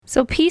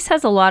So peace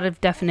has a lot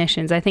of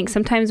definitions. I think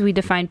sometimes we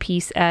define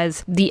peace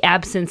as the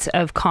absence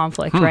of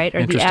conflict, right?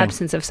 Or the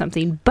absence of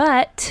something.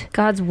 But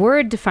God's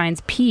word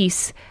defines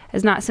peace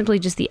as not simply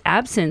just the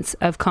absence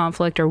of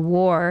conflict or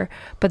war,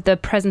 but the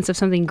presence of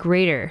something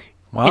greater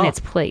in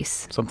its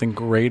place. Something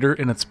greater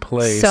in its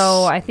place.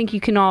 So I think you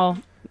can all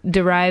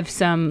derive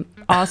some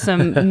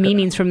awesome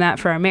meanings from that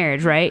for our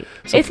marriage, right?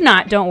 So, if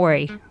not, don't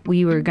worry.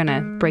 We were going to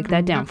break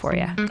that down for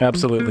you.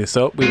 Absolutely.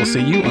 So we will see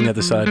you on the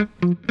other side.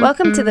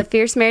 Welcome to the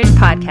Fierce Marriage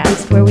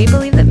Podcast, where we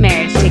believe that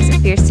marriage takes a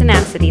fierce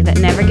tenacity that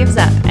never gives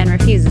up and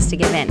refuses to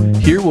give in.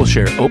 Here we'll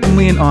share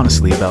openly and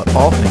honestly about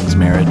all things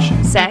marriage,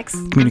 sex,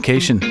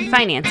 communication,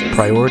 finances,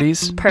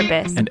 priorities,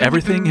 purpose, and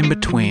everything in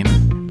between.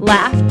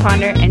 Laugh,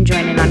 ponder, and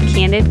join in on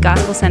candid,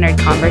 gospel-centered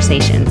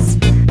conversations.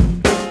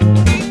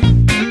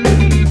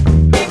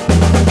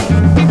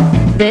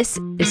 This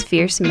is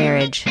Fierce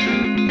Marriage.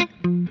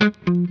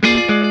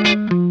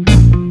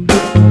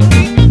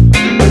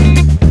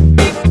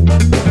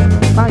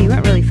 Wow, you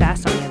went really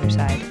fast on the other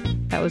side.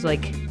 That was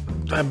like...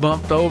 I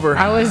bumped over.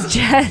 I was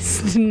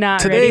just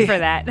not ready for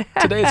that.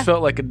 Today's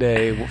felt like a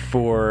day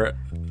for...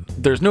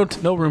 There's no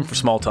room for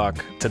small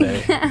talk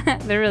today.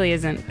 There really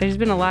isn't. There's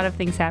been a lot of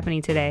things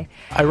happening today.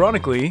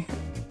 Ironically,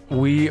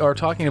 we are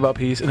talking about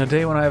peace in a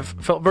day when I've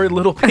felt very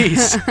little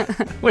peace,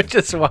 which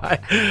is why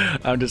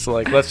I'm just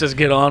like, let's just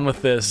get on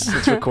with this.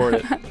 Let's record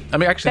it. I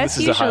mean, actually, this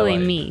is a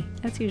highlight.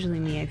 That's usually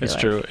me. I feel it's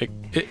true.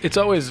 It's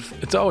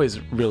always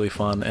really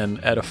fun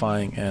and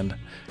edifying and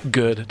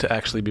good to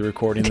actually be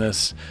recording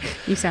this.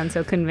 You sound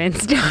so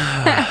convinced.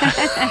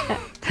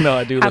 No,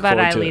 I do. How about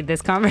I lead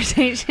this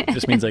conversation? It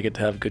just means I get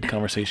to have good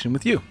conversation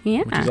with you,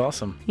 which is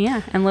awesome.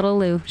 Yeah, and little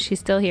Lou, she's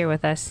still here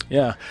with us.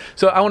 Yeah.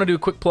 So I want to do a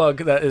quick plug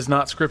that is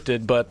not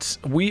scripted, but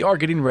we are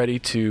getting ready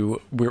to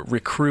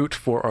recruit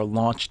for our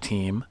launch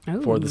team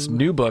for this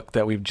new book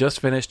that we've just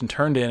finished and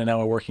turned in, and now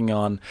we're working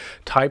on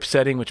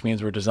typesetting, which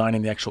means we're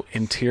designing the actual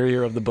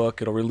interior of the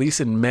book. It'll release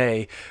in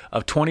May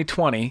of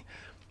 2020.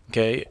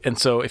 Okay, and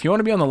so if you want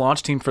to be on the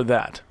launch team for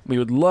that, we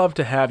would love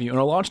to have you. And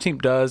our launch team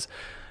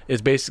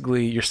is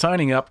basically you're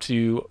signing up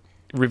to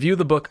review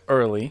the book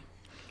early,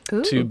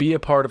 to be a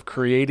part of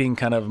creating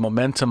kind of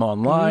momentum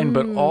online,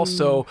 but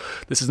also,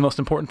 this is the most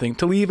important thing,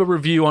 to leave a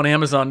review on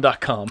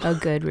Amazon.com. A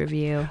good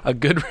review. A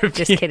good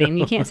review. Just kidding.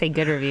 You can't say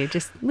good review.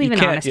 Just leave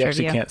an honest review. You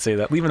actually can't say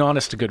that. Leave an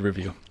honest to good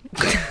review.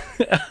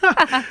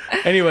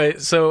 Anyway,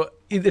 so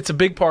it's a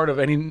big part of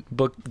any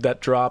book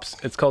that drops.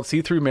 It's called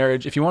See Through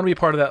Marriage. If you want to be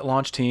part of that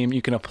launch team,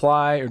 you can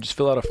apply or just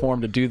fill out a form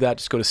to do that.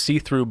 Just go to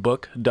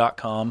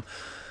seethroughbook.com.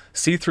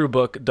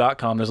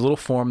 seethroughbook.com. There's a little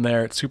form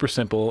there. It's super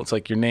simple. It's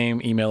like your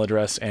name, email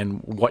address,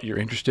 and what you're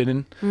interested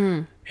in.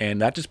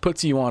 And that just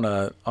puts you on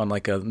a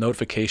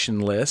notification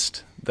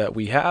list that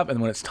we have. And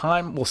when it's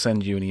time, we'll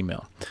send you an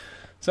email.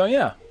 So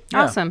yeah.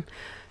 Awesome.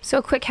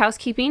 So quick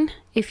housekeeping.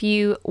 If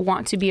you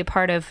want to be a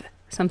part of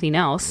something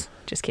else,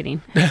 just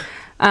kidding.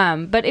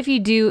 But if you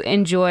do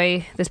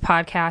enjoy this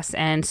podcast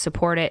and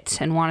support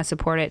it and want to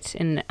support it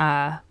in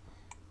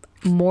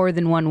more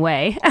than one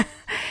way,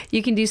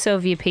 you can do so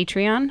via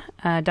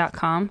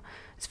patreon.com.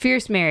 It's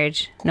Fierce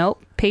Marriage.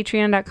 Nope.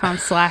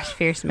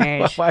 Patreon.com/Fierce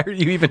Marriage. Why are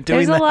you even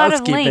doing the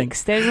housekeeping?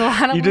 There's a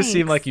lot of links. You just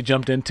seem like you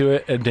jumped into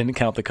it and didn't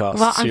count the costs.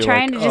 Well, I'm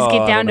trying to just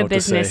get down to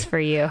business for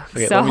you.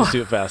 Okay, let me just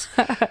do it fast.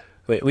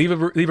 Leave a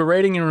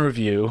rating and a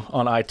review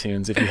on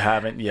iTunes if you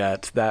haven't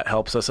yet. That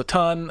helps us a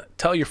ton.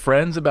 Tell your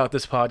friends about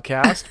this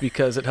podcast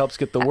because it helps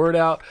get the word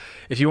out.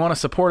 If you want to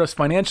support us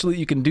financially,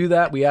 you can do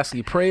that. We ask that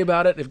you pray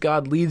about it. If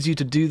God leads you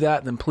to do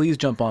that, then please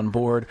jump on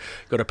board.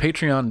 Go to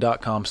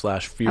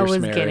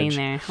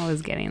patreon.com/fiercemarriage. I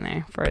was getting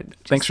there.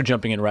 Thanks for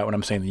jumping in right when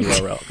I'm saying the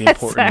URL, the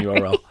important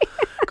URL.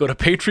 Go to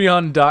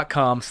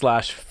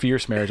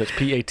patreon.com/fiercemarriage. That's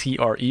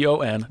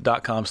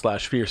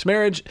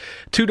patreon.com/fiercemarriage.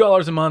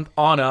 $2 a month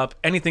on up.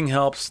 Anything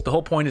helps. The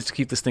whole point is to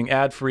keep this thing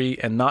ad-free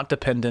and not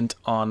dependent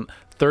on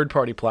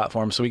third-party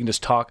platforms, so we can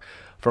just talk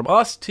from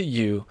us to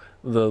you,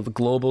 the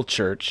global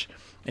church,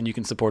 and you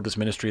can support this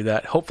ministry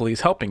that hopefully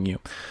is helping you.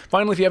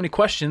 Finally, if you have any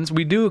questions,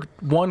 we do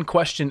one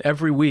question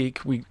every week.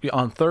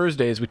 On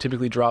Thursdays, we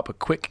typically drop a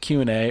quick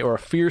Q&A or a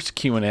fierce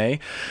Q&A,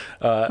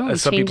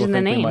 as some people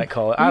think we might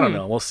call it. I don't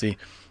know. We'll see.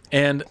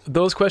 And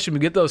those questions,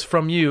 we get those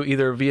from you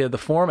either via the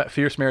form at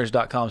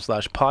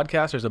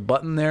fiercemarriage.com/podcast. There's a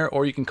button there,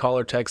 or you can call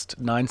or text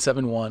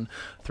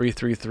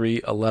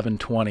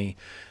 971-333-1120.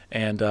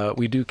 And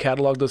we do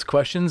catalog those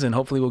questions, and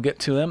hopefully we'll get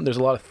to them. There's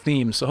a lot of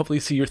themes, so hopefully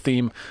you see your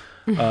theme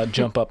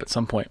jump up at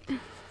some point.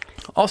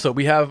 Also,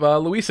 we have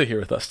Louisa here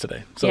with us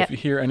today. So if you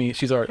hear any, I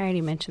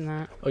already mentioned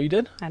that. Oh, you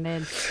did? I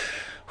did.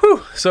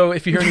 Whew. So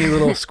if you hear any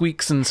little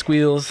squeaks and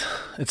squeals,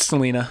 it's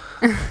Selena.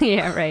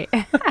 Yeah, right.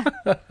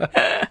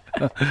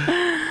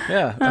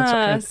 Yeah, that's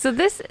okay. So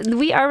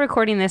we are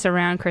recording this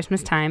around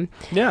Christmas time.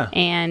 Yeah.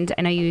 And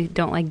I know you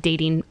don't like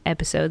dating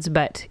episodes,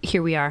 but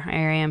here we are. I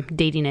am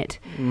dating it.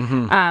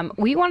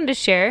 Mm-hmm. We wanted to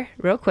share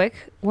real quick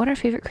what our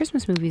favorite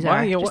Christmas movies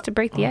are, just to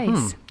break the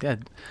ice. Yeah.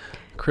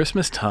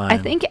 Christmas time. I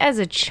think as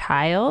a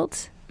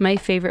child, my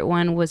favorite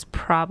one was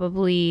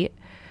probably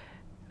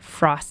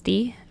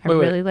Frosty. I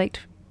really liked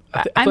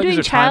I'm like these doing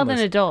are child timeless.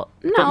 and adult.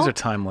 I thought No, these are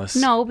timeless.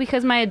 no,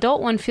 because my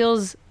adult one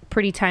feels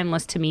pretty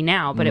timeless to me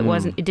now, but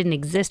it didn't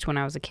exist when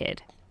I was a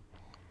kid.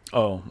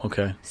 Oh,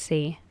 okay.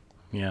 See,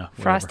 Yeah.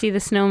 Whatever. Frosty the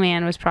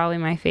Snowman was probably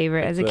my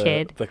favorite as a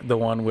kid. The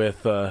one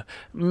with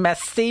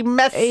messy,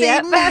 messy,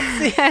 Yep.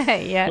 messy.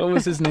 Yeah. What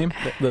was his name?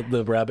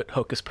 The rabbit,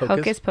 Hocus Pocus.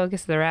 Hocus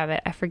Pocus the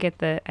rabbit.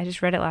 I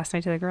just read it last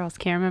night to the girls.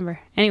 Can't remember.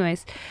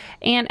 Anyways,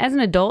 and as an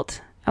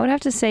adult, I would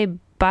have to say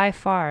by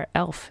far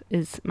Elf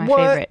is my What?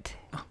 favorite.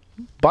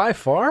 By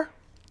far?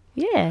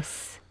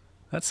 Yes.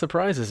 That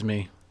surprises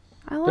me.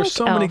 I like There's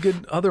so Elf. many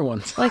good other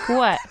ones. Like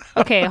what?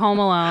 Okay, Home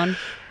Alone.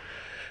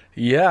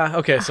 Yeah.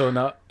 Okay. So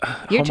now,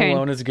 Your Home turn.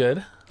 Alone is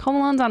good. Home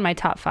Alone's on my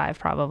top 5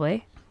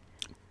 probably.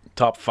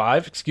 Top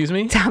 5. Excuse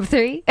me. Top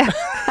 3?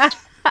 I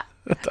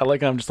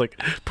like how I'm just like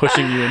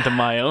pushing you into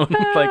my own.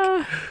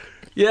 Like,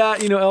 yeah,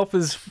 Elf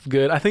is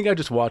good. I think I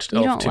just watched You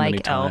Elf don't too many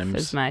like Elf times.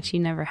 as much. You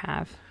never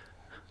have.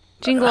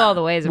 Jingle All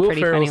the Way is a Will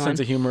pretty Ferrell's funny one.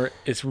 sense of humor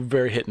is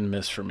very hit and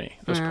miss for me.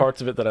 There's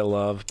parts of it that I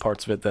love,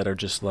 parts of it that are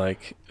just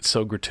like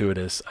so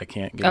gratuitous I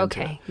can't get into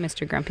it. Okay,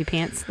 Mr. Grumpy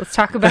Pants. Let's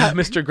talk about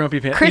Mr. Grumpy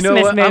Pants. Christmas You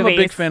know what? I'm a big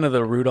movies. fan of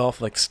the Rudolph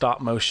like stop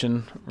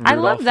motion. Rudolph, I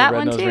love that the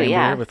one Red-Nosed too, Reindeer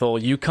yeah. with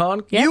old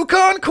Yukon. Yep.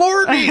 Yukon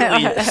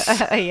Cornelius.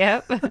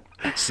 Yep.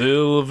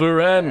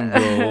 Silver and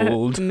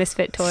gold.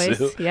 Misfit Toys.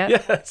 Sil- Yep.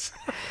 Yes.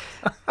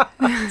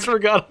 I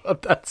forgot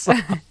about that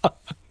song.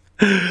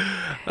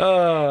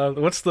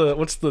 What's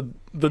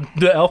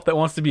the elf that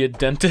wants to be a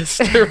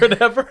dentist or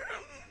whatever?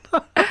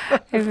 I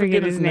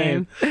forget his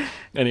name.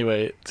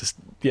 Anyway, it's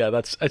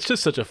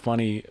just such a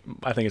funny.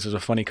 I think it's just a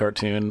funny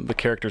cartoon. The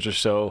characters are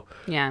so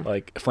Yeah.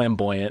 like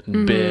flamboyant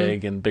and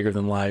big and bigger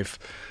than life.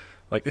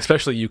 Like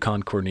especially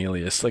Yukon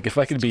Cornelius. Like if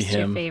I could be What's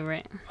your him,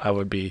 favorite? I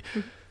would be.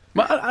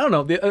 I don't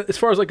know. As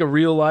far as like a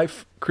real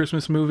life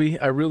Christmas movie,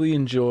 I really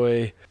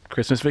enjoy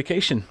Christmas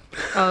Vacation.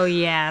 Oh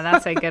yeah,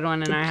 that's a good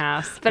one in our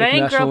house. But Like I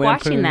didn't grow up National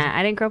watching Lampoon. that.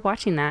 I didn't grow up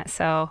watching that,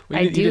 so Well,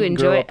 I you do didn't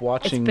enjoy grow it. up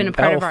watching It's been a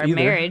part of Elf our either.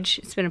 marriage.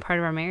 It's been a part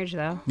of our marriage,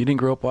 though. You didn't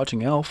grow up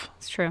watching Elf.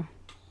 It's true.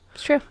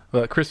 It's true.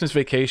 But Christmas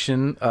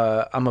Vacation,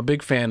 I'm a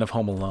big fan of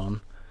Home Alone.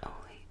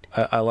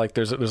 I like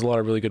there's a lot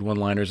of really good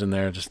one-liners in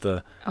there. Just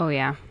the Oh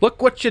yeah.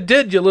 look what you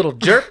did, you little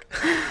jerk.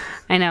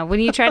 I know. When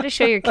you try to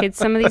show your kids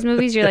some of these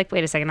movies, you're like,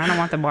 wait a second, I don't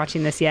want them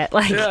watching this yet.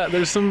 Like, Yeah,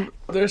 there's some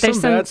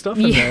bad stuff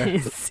in there.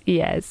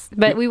 Yes.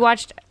 But we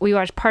watched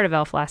part of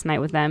Elf last night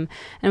with them,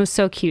 and it was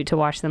so cute to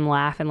watch them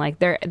laugh, and like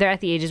they're at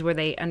the ages where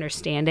they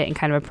understand it and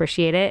kind of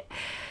appreciate it.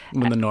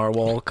 When the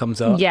narwhal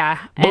comes out. Yeah.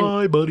 And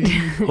Bye, buddy.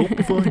 Hope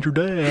you find your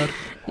dad.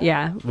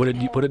 yeah. What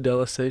did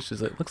Della say?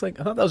 She's like, looks like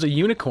I thought that was a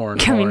unicorn.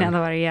 Coming horn." out of the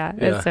water, yeah.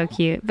 Yeah. It's so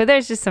cute. But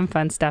there's just some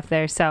fun stuff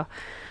there. So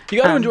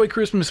You got to enjoy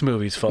Christmas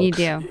movies, folks. You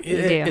do. You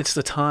do. It's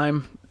the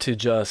time to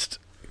just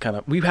kind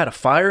of. We've had a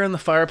fire in the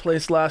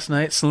fireplace last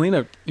night.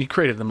 Selena, you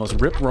created the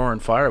most rip-roaring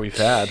fire we've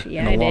had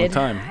Yeah, in a I long did.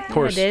 time. Of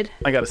course, I did.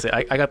 I got to say,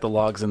 I got the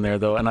logs in there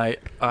though, and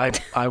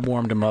I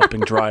warmed them up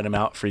and dried them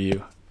out for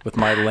you with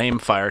my lame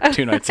fire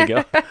 2 nights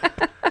ago.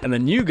 And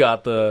then you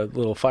got the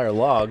little fire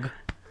log,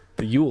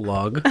 the Yule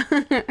log.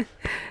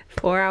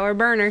 4-hour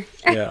burner.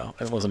 Yeah,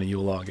 it wasn't a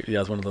Yule log. Yeah, it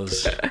was one of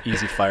those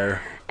easy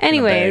fire. in a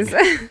Anyways,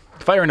 bag.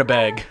 Fire in a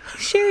bag.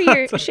 share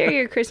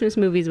your Christmas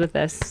movies with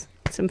us.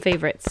 Some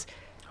favorites.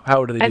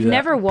 How do they do I've that?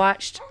 never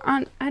watched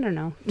on. I don't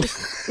know.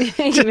 Just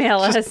email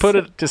us. Just put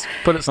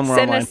it somewhere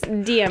Send online. us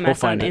DM We'll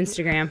us on find it.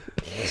 Instagram.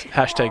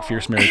 Hashtag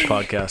Fierce Marriage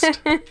Podcast.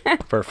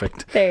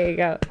 Perfect. There you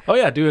go. Oh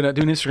yeah, do an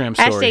Instagram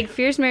story. Hashtag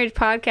Fierce Marriage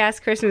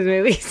Podcast Christmas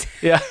movies.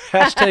 Yeah.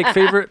 Hashtag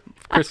favorite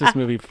Christmas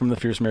movie from the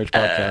Fierce Marriage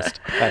Podcast.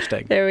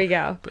 Hashtag. There we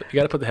go. But you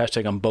got to put the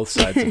hashtag on both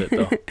sides of it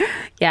though.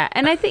 Yeah,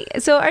 and I think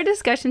so. Our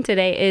discussion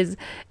today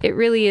it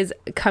really is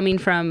coming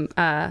from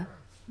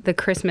the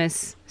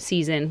Christmas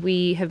season.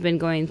 We have been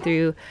going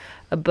through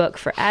a book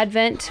for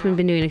Advent. We've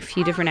been doing a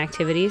few different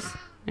activities.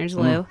 There's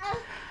Lou.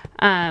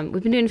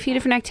 We've been doing a few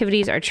different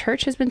activities. Our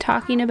church has been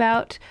talking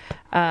about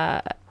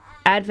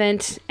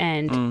Advent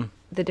and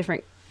the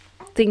different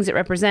things it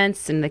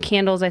represents and the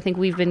candles. I think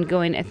we've been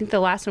going. I think the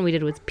last one we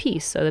did was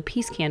peace. So the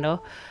peace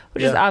candle,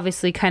 which is Yeah.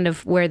 obviously kind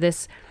of where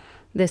this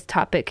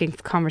topic and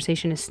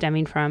conversation is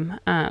stemming from.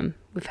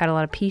 We've had a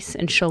lot of peace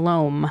and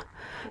shalom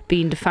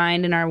being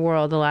defined in our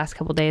world the last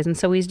couple days, and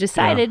so we've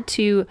decided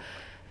to,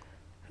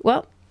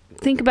 well,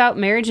 think about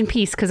marriage and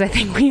peace, because I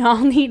think we all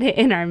need it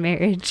in our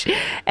marriage.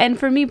 And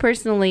for me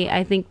personally,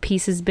 I think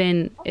peace has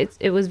been,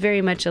 it was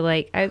very much a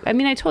like, I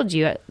mean, I told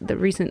you the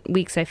recent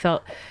weeks I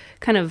felt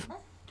kind of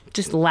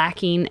just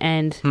lacking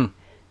and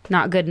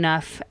not good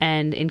enough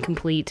and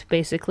incomplete,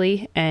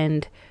 basically,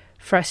 and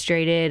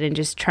frustrated and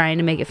just trying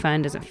to make it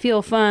fun doesn't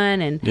feel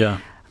fun, and Yeah.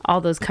 all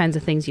those kinds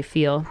of things you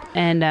feel.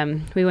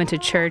 And we went to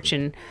church,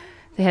 and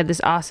they had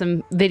this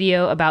awesome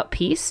video about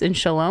peace and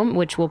shalom,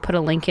 which we'll put a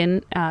link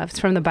in. It's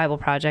from the Bible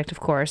Project, of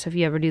course. If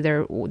you ever do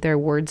their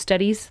word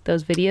studies,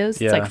 those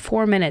videos, Yeah. it's like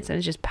 4 minutes, and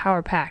it's just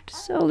power packed.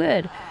 So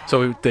good.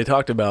 So they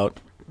talked about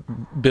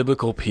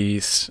biblical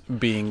peace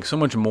being so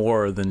much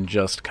more than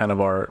just kind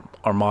of our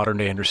modern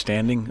day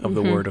understanding of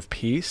the word of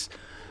peace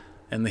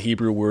and the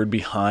Hebrew word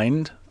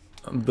behind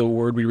the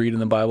word we read in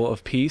the Bible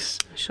of peace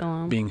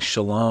Shalom. being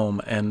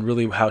shalom, and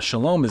really how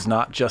shalom is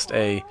not just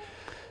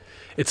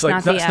it's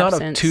not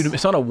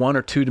it's not a one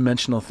or two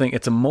dimensional thing.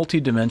 It's a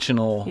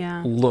multi-dimensional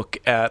look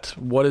at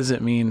what does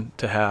it mean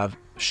to have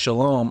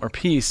shalom or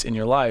peace in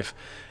your life.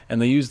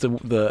 And they use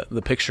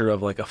the picture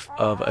of like a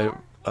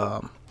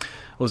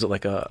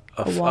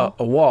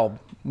wall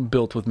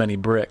built with many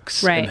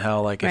bricks, right. and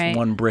how like if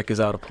one brick is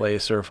out of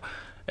place, or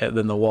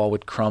then the wall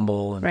would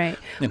crumble, and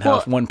how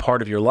if one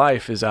part of your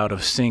life is out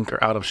of sync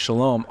or out of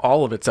shalom,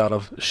 all of it's out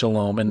of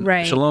shalom. And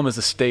shalom is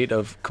a state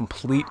of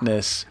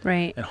completeness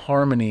and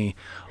harmony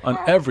on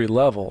every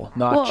level,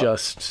 not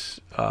just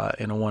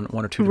in a one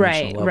or two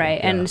dimensional level. Right.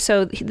 And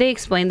so they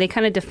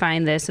kind of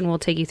define this, and we'll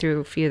take you through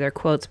a few of their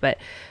quotes, but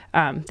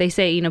they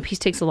say, peace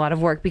takes a lot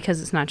of work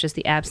because it's not just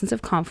the absence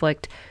of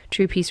conflict.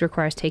 True peace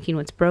requires taking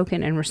what's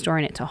broken and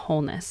restoring it to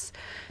wholeness.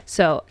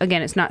 So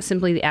again, it's not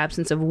simply the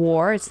absence of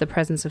war, it's the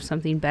presence of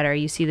something better.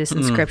 You see this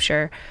in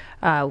scripture.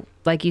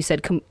 Like you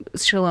said,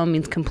 shalom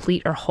means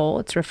complete or whole.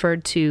 It's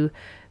referred to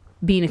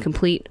being a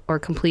complete or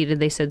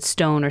completed. They said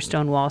stone or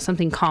stone wall,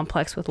 something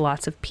complex with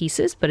lots of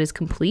pieces, but is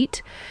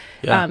complete.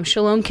 Yeah.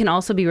 Shalom can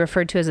also be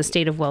referred to as a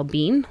state of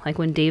well-being. Like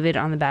when David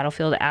on the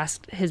battlefield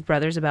asked his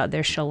brothers about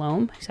their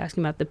shalom, he's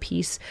asking about the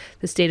peace,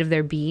 the state of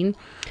their being.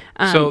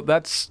 So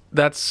that's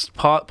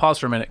pause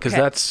for a minute,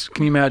 because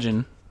can you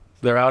imagine?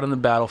 They're out in the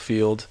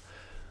battlefield.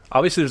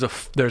 Obviously,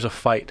 there's a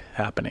fight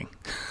happening,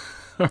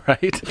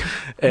 right?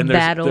 And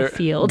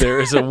there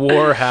is a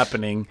war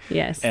happening.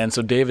 Yes. And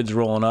so David's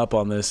rolling up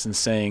on this and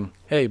saying,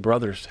 "Hey,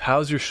 brothers,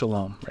 how's your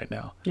shalom right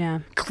now?" Yeah.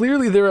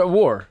 Clearly, they're at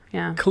war.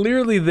 Yeah.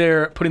 Clearly,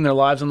 they're putting their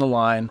lives on the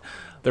line.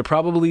 They're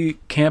probably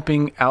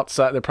camping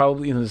outside. They're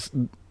probably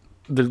in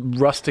the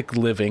rustic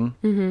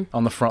living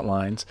on the front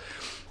lines,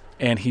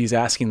 and he's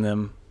asking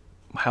them,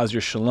 how's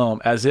your shalom,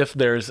 as if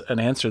there's an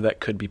answer that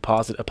could be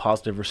a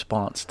positive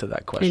response to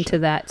that question. Into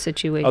that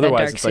situation,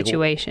 otherwise, that dark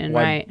situation,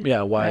 right?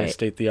 Yeah, why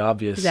state the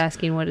obvious? He's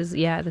asking what is,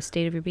 the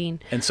state of your being.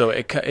 And so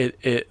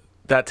it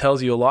that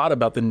tells you a lot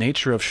about the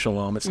nature of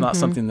shalom. It's not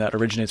something that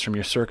originates from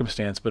your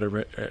circumstance, but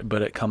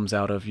it comes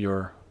out of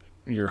your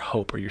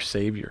hope or your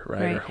Savior,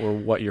 right? Or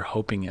what you're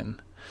hoping in.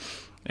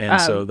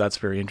 And so that's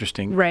very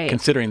interesting,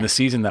 considering the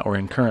season that we're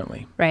in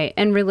currently. Right.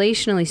 And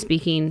relationally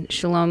speaking,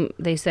 shalom,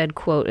 they said,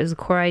 quote, is the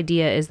core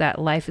idea is that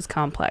life is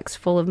complex,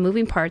 full of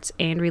moving parts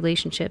and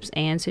relationships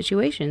and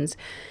situations.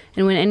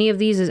 And when any of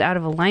these is out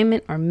of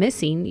alignment or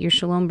missing, your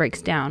shalom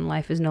breaks down.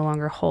 Life is no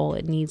longer whole.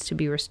 It needs to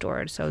be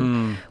restored.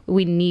 So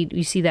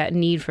we see that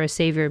need for a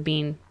Savior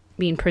being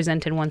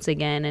presented once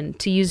again. And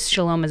to use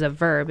shalom as a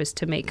verb is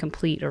to make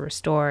complete or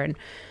restore. And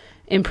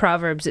in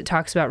Proverbs, it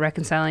talks about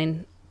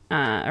reconciling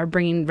or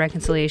bringing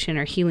reconciliation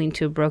or healing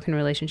to a broken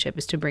relationship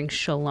is to bring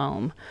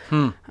shalom.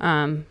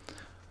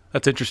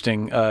 That's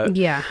interesting.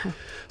 Yeah.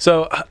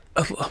 So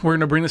we're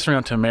going to bring this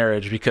around to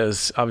marriage,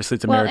 because obviously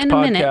it's a marriage podcast.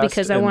 Well, in a minute,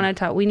 because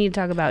we need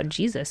to talk about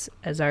Jesus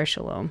as our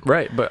shalom.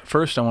 Right. But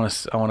first I want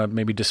to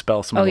maybe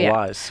dispel some of the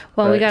lies.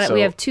 Well, right?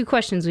 We have two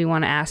questions we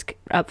want to ask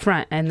up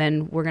front, and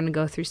then we're going to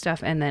go through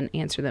stuff and then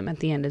answer them at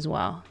the end as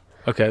well.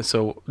 Okay,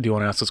 so do you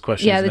want to ask those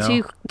questions now?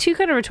 Yeah, two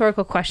kind of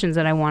rhetorical questions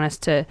that I want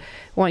you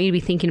to be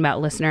thinking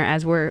about, listener,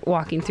 as we're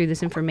walking through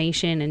this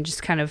information and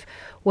just kind of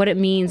what it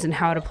means and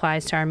how it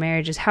applies to our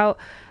marriage is how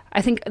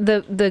I think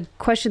the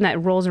question that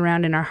rolls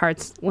around in our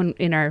hearts when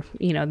in our,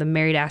 the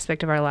married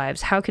aspect of our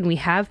lives, how can we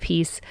have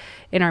peace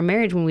in our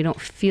marriage when we don't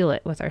feel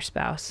it with our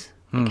spouse?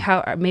 Like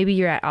how maybe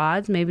you're at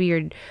odds, maybe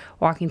you're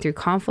walking through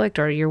conflict,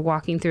 or you're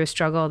walking through a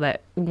struggle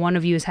that one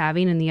of you is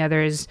having and the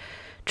other is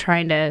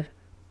trying to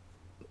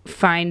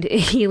find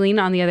healing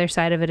on the other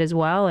side of it as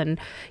well, and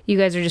you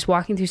guys are just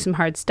walking through some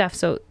hard stuff.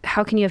 So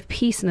how can you have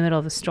peace in the middle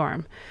of a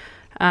storm?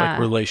 Like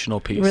relational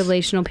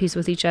peace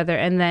with each other.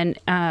 And then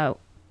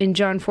in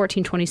John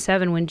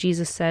 14:27, when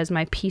Jesus says,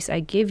 "My peace I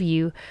give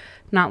you,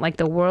 not like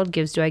the world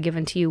gives do I give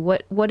unto you,"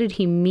 what did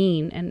he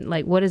mean, and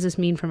like what does this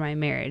mean for my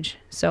marriage?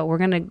 So we're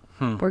gonna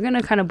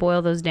kind of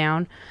boil those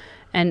down.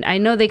 And I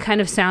know they kind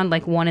of sound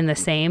like one and the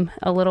same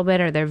a little bit,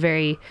 or I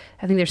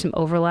think there's some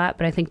overlap,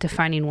 but I think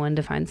defining one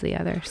defines the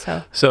other.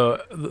 So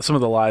some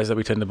of the lies that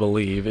we tend to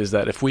believe is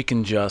that if we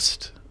can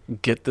just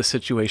get the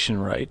situation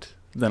right,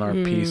 then our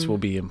peace will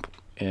be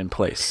in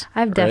place.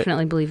 I've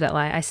definitely believed that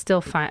lie. I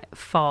still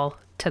fall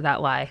to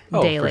that lie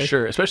daily. Oh, for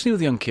sure. Especially with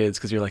young kids,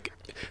 because you're like,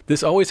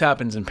 this always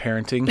happens in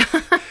parenting,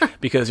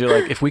 because you're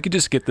like, if we could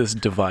just get this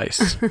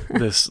device,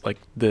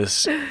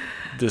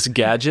 this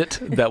gadget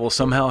that will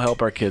somehow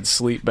help our kids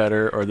sleep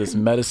better, or this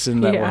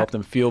medicine that will help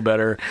them feel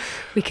better,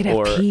 we could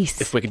have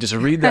peace. If we could just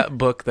read that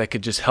book that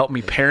could just help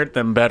me parent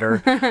them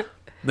better,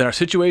 then our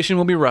situation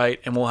will be right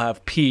and we'll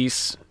have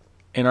peace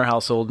in our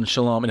household and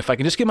shalom. And if I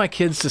can just get my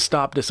kids to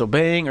stop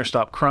disobeying or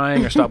stop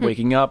crying or stop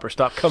waking up or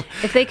stop coming.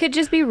 If they could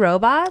just be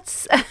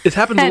robots. It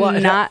happens a lot.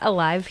 And not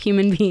alive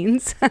human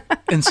beings.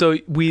 And so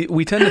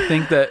we tend to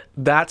think that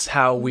that's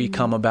how we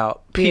come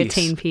about peace. We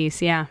attain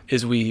peace, yeah.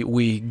 Is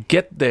we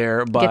get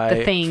there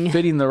by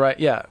fitting the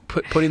right,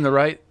 putting the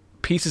right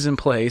pieces in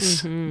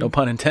place, no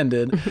pun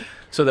intended,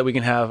 so that we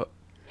can have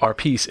our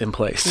peace in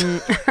place.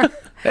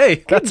 Hey,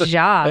 Good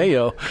job. Hey,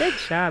 yo. Good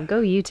job.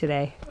 Go you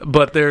today.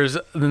 But there's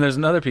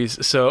another piece.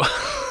 So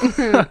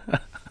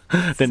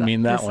didn't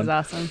mean that one.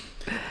 This is awesome.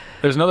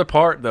 There's another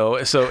part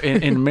though. So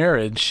in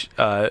marriage,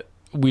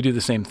 we do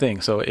the same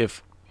thing. So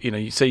if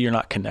you say you're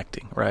not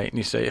connecting, right? And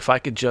you say, if I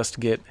could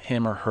just get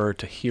him or her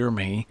to hear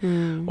me,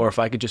 or if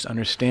I could just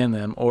understand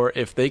them, or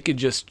if they could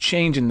just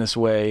change in this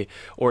way,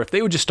 or if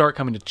they would just start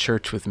coming to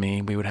church with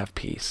me, we would have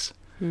peace.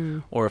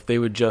 Or if they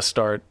would just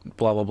start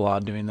blah, blah, blah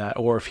doing that,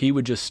 or if he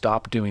would just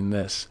stop doing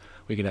this,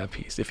 we could have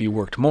peace. If he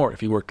worked more,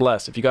 if he worked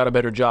less, if he got a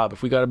better job,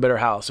 if we got a better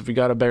house, if we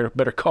got a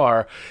better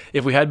car,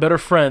 if we had better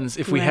friends,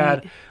 if we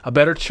had a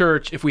better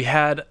church, if we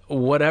had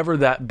whatever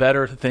that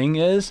better thing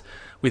is,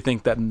 we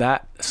think that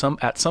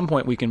at some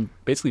point we can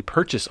basically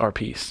purchase our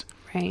peace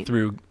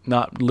through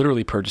not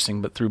literally purchasing,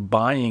 but through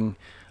buying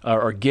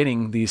or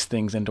getting these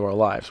things into our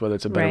lives, whether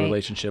it's a better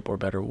relationship or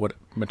better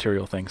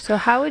material things. So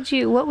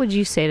what would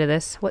you say to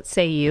this? What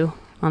say you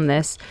on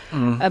this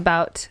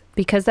about,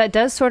 because that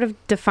does sort of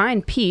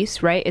define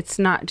peace, right? It's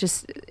not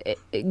just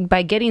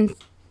by getting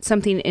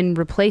something in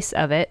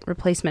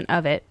replacement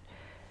of it,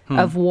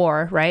 of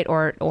war, right?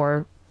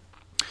 Or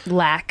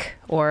lack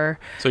or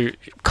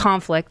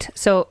conflict.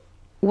 So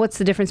what's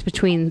the difference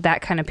between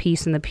that kind of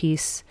peace and the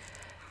peace,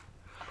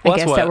 I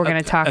guess, that we're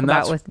going to talk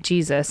about with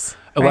Jesus?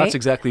 Well, that's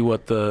exactly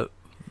what the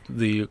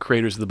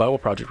creators of the Bible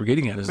Project were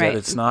getting at, is that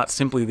it's not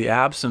simply the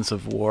absence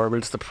of war, but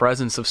it's the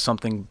presence of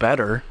something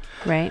better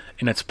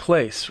in its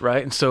place,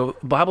 right? And so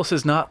the Bible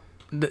says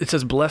it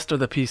says blessed are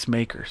the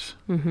peacemakers,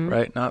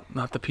 right?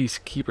 Not the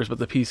peacekeepers, but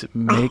the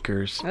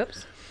peacemakers.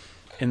 Oops.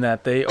 In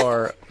that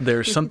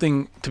there's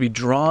something to be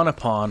drawn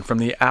upon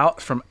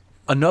from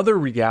another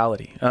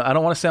reality. I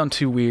don't want to sound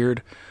too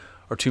weird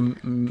or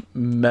too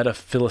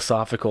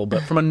metaphilosophical,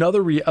 but from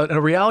another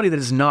a reality that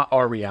is not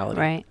our reality.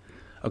 Right.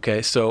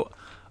 Okay, so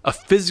a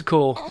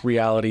physical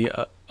reality,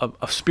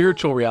 a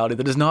spiritual reality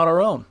that is not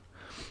our own,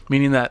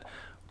 meaning that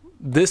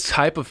this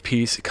type of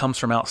peace comes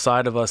from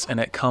outside of us, and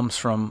it comes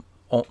from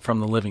the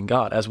living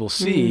God. As we'll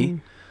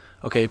see,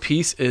 okay,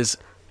 peace is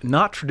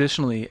not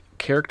traditionally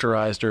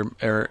characterized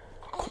or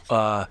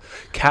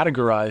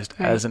categorized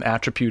as an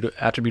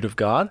attribute of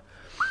God,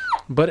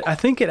 but I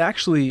think it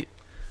actually,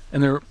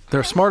 and there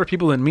are smarter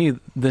people than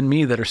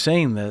me that are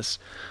saying this,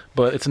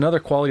 but it's another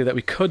quality that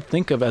we could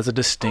think of as a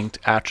distinct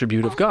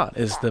attribute of God,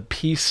 is the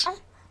peace,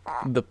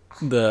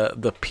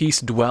 the peace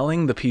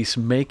dwelling, the peace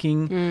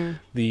making,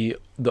 the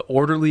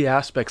orderly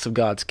aspects of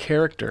God's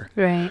character.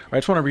 Right. I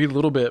just want to read a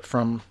little bit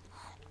from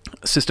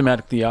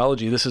Systematic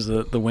Theology. This is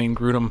the Wayne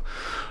Grudem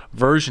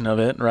version of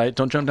it, right?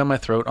 Don't jump down my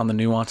throat on the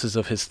nuances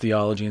of his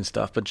theology and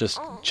stuff, but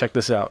just check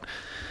this out.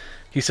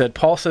 He said,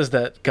 Paul says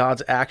that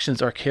God's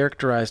actions are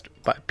characterized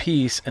by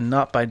peace and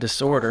not by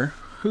disorder.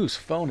 Whose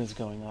phone is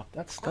going off?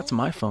 That's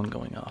my phone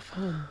going off.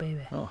 Oh,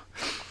 baby. Oh.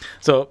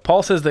 So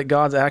Paul says that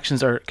God's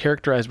actions are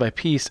characterized by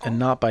peace and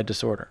not by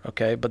disorder,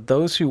 okay? But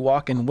those who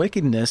walk in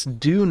wickedness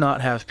do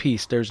not have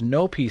peace. There's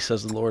no peace,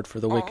 says the Lord, for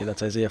the wicked.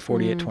 That's Isaiah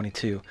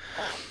 48:22.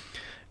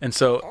 And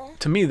so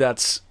to me,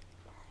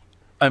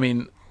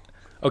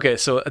 okay,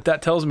 so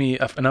that tells me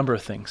a number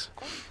of things.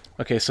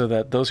 Okay, so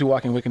that those who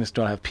walk in wickedness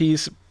don't have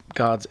peace.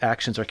 God's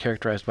actions are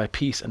characterized by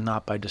peace and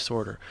not by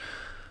disorder.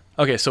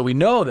 Okay, so we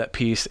know that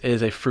peace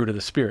is a fruit of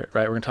the Spirit,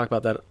 right? We're going to talk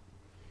about that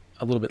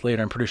a little bit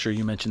later. I'm pretty sure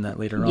you mentioned that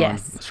later on.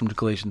 It's from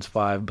Galatians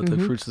 5. But the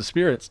fruits of the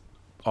Spirit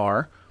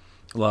are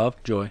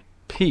love, joy,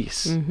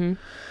 peace.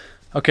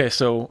 Okay,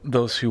 so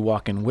those who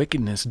walk in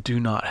wickedness do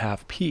not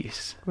have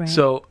peace. Right.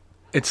 So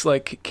it's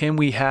like, can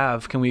we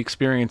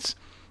experience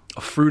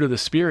a fruit of the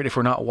Spirit if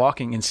we're not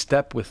walking in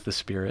step with the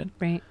Spirit?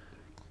 Right.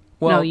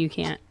 Well, no, you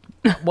can't.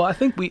 Well, I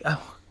think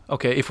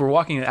okay, if we're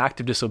walking in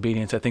active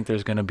disobedience, I think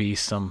there's going to be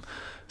some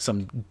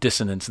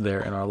dissonance there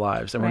in our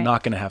lives, and we're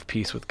not going to have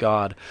peace with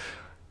God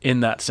in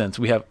that sense.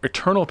 We have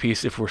eternal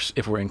peace if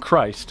we're in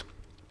Christ,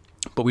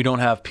 but we don't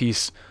have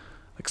peace,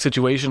 like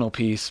situational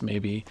peace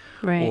maybe,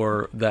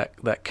 or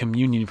that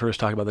communion. You first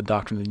talk about the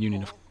doctrine of the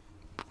union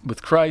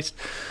with Christ.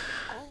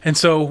 And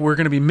so we're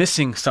going to be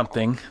missing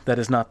something that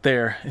is not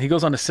there. And he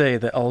goes on to say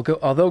that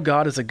although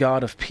God is a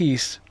God of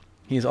peace,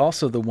 he is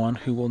also the one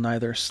who will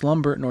neither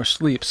slumber nor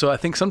sleep. So I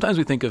think sometimes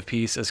we think of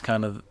peace as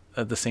kind of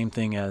the same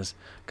thing as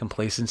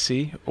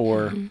complacency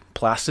or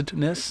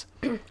placidness,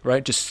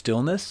 right? Just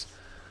stillness.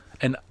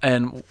 And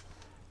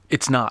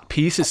it's not.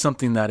 Peace is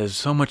something that is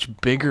so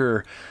much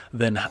bigger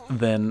than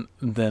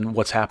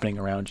what's happening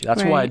around you.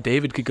 That's why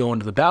David could go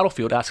into the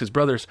battlefield, ask his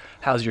brothers,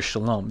 "How's your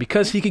shalom?"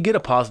 Because he could get a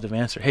positive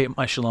answer. "Hey,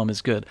 my shalom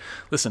is good."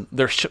 Listen,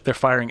 they're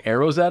firing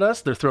arrows at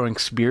us. They're throwing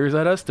spears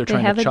at us. They're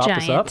trying to chop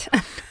us up.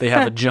 They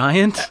have a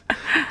giant.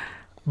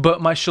 But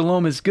my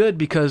shalom is good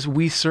because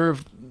we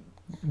serve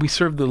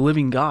the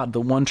living God,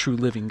 the one true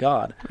living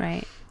God.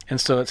 Right. And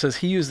so it says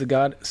he is the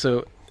God.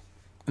 So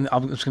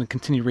I'm just going to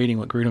continue reading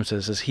what Grudem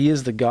says. It says, he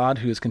is the God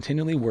who is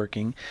continually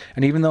working,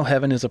 and even though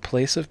heaven is a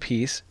place of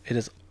peace, it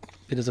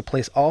is a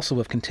place also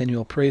of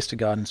continual praise to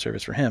God and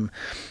service for him.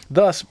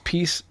 Thus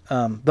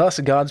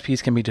God's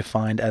peace can be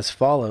defined as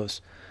follows.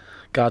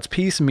 God's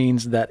peace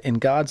means that in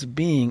God's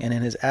being and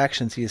in his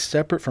actions, he is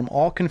separate from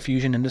all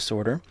confusion and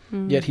disorder,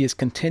 yet he is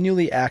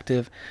continually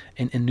active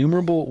in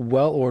innumerable,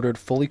 well-ordered,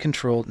 fully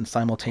controlled, and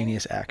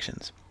simultaneous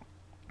actions.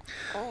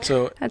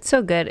 So that's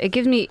so good. It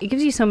gives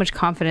you so much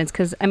confidence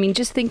because, I mean,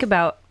 just think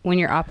about when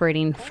you're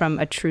operating from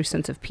a true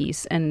sense of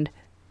peace and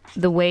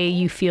the way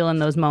you feel in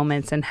those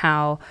moments and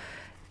how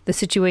the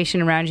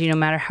situation around you, no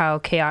matter how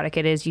chaotic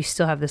it is, you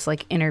still have this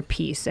like inner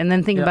peace. And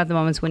then think about the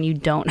moments when you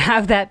don't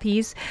have that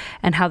peace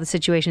and how the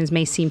situations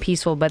may seem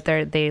peaceful, but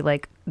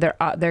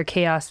their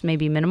chaos may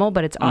be minimal,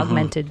 but it's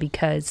augmented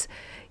because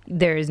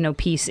there is no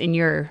peace in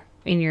your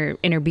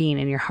inner being,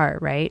 in your heart,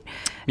 right?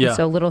 Yeah. And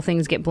so little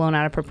things get blown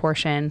out of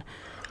proportion.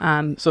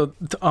 So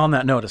on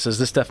that note, it says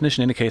this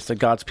definition indicates that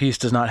God's peace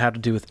does not have to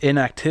do with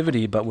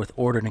inactivity, but with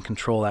ordered and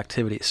controlled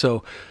activity.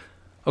 So,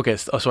 okay,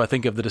 so I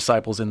think of the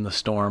disciples in the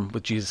storm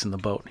with Jesus in the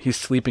boat. He's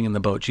sleeping in the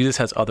boat. Jesus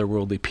has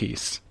otherworldly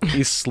peace.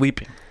 He's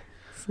sleeping.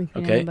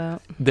 Sleeping Okay, in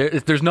the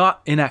boat. There's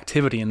not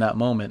inactivity in that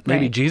moment.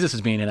 Maybe Right. Jesus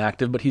is being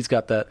inactive, but he's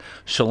got that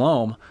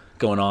shalom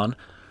going on,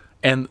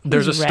 and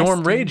there's He's a storm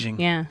resting. raging.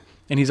 Yeah.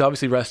 And he's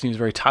obviously resting. He's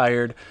very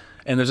tired.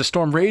 And there's a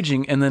storm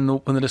raging. And then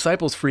when the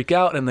disciples freak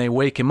out and they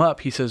wake him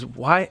up, he says,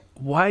 why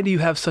do you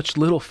have such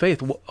little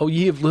faith? Oh,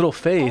 ye have little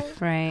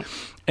faith. Right.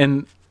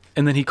 And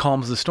then he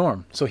calms the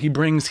storm. So he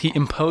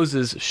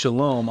imposes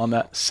shalom on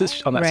that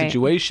Right.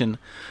 situation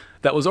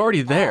that was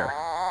already there.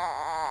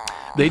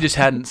 They just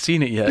hadn't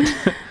seen it yet.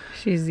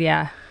 She's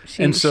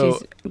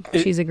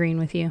agreeing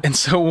with you. And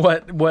so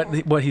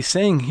what he's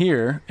saying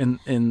here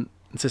in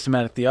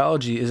systematic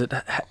theology is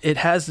it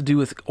has to do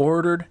with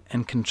ordered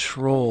and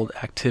controlled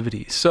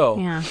activity. So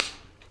Yeah.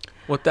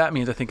 what that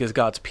means, I think, as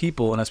God's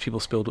people and as people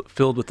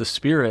filled with the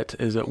Spirit,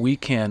 is that we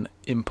can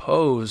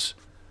impose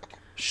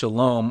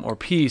shalom or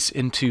peace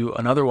into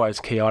an otherwise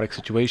chaotic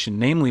situation,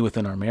 namely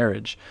within our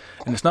marriage.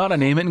 And it's not a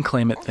name it and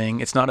claim it thing.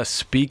 It's not a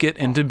speak it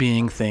into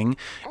being thing.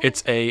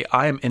 It's I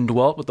am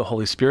indwelt with the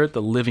Holy Spirit,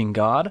 the living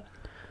God,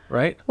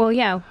 right? Well,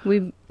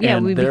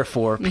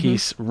 Therefore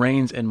peace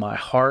reigns in my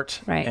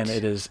heart, Right. and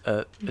it's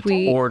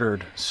We-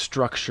 ordered,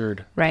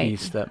 structured Right.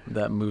 peace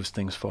that moves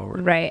things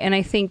forward. Right. And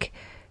I think,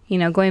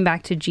 going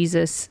back to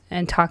Jesus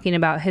and talking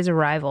about his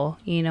arrival,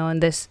 and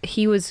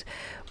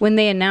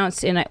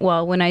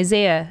when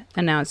Isaiah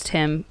announced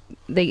him,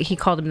 he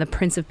called him the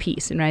Prince of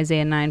Peace in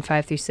Isaiah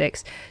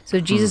 9:5-6. So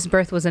Jesus'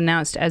 birth was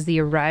announced as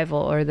the arrival,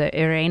 or the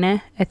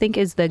eirene, I think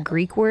is the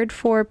Greek word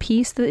for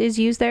peace that is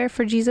used there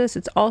for Jesus.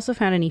 It's also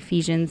found in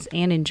Ephesians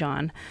and in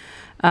John,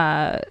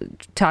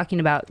 talking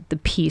about the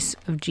peace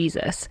of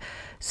Jesus.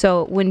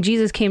 So when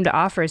Jesus came to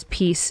offer his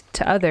peace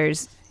to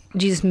others,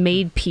 Jesus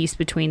made peace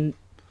between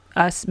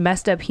us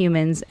messed up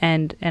humans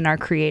and our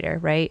Creator,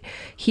 right?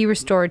 He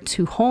restored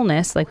to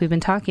wholeness, like we've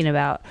been talking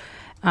about,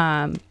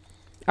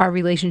 our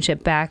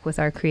relationship back with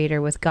our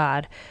Creator, with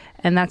God.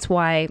 And that's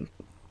why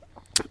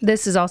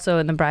this is also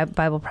in the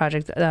Bible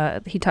Project.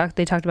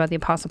 They talked about the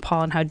Apostle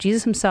Paul and how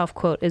Jesus himself,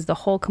 quote, is the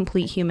whole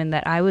complete human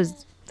that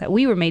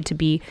we were made to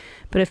be,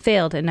 but it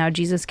failed, and now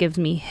Jesus gives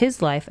me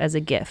his life as a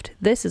gift.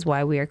 This is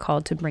why we are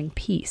called to bring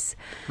peace.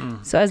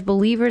 So as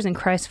believers and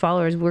Christ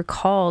followers, we're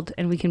called,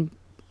 and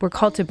we're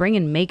called to bring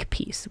and make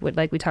peace,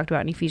 like we talked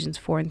about in Ephesians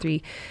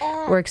 4:3,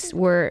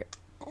 where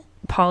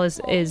Paul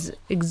is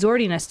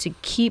exhorting us to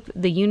keep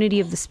the unity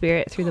of the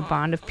Spirit through the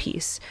bond of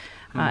peace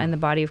in the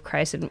body of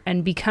Christ.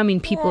 And becoming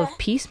people of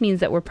peace means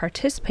that we're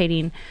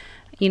participating,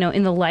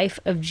 in the life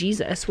of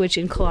Jesus, which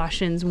in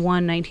Colossians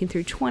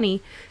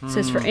 1:19-20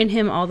 says, "For in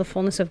him all the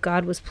fullness of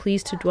God was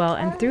pleased to dwell,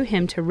 and through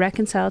him to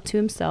reconcile to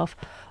himself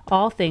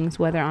all things,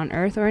 whether on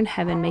earth or in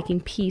heaven,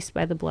 making peace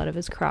by the blood of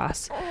his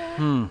cross."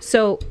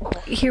 So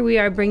here we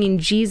are bringing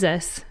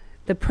Jesus,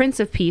 the Prince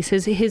of Peace,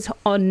 his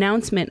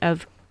announcement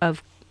of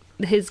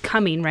his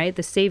coming, right?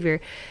 The Savior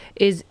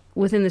is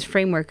within this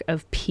framework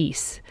of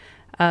peace,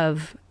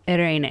 of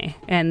eirene.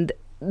 And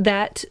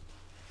that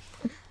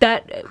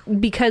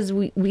because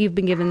we've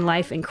been given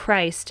life in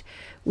Christ,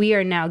 we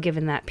are now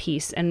given that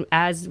peace. And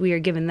as we are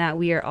given that,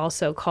 we are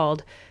also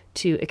called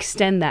to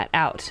extend that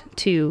out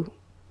to,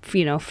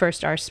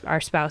 first our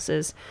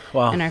spouses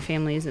and our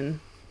families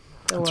and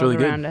the That's world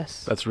really around good.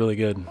 us. That's really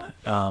good.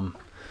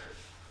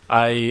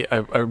 I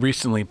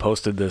recently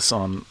posted this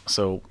on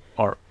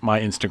my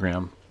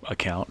Instagram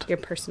account. Your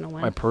personal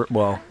one.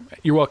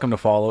 You're welcome to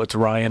follow. It's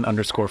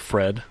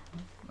Ryan_Fred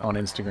on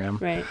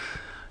Instagram. Right.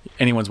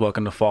 Anyone's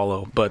welcome to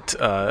follow.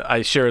 But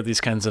I share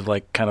these kinds of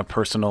kind of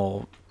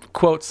personal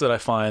quotes that I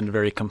find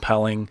very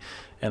compelling,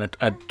 and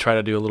I try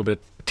to do a little bit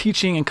of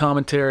teaching and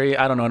commentary.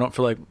 I don't know. I don't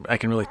feel like I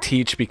can really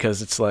teach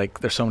because it's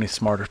like there's so many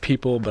smarter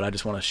people, but I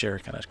just want to share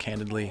kind of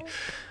candidly.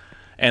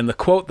 And the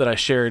quote that I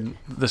shared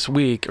this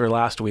week or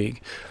last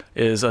week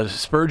is a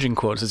Spurgeon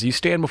quote. It says, "You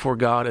stand before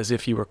God as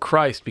if you were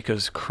Christ,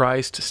 because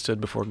Christ stood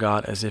before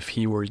God as if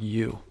he were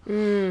you."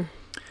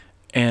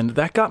 And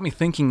that got me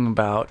thinking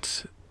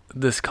about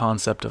this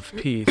concept of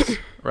peace,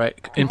 right?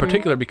 In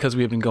particular, because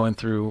we have been going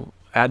through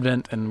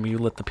Advent and we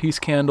lit the peace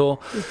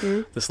candle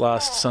this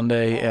last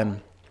Sunday. And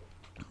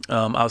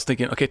I was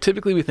thinking, okay,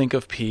 typically we think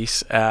of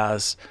peace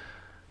as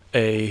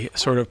a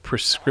sort of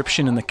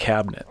prescription in the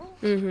cabinet,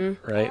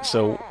 right?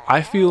 So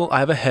I feel I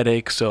have a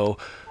headache, so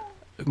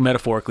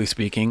metaphorically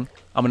speaking,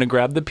 I'm going to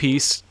grab the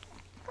peace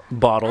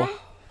bottle,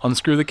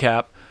 unscrew the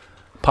cap,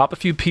 pop a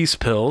few peace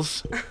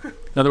pills.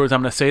 In other words,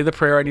 I'm going to say the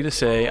prayer I need to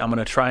say. I'm going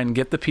to try and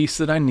get the peace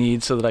that I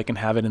need so that I can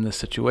have it in this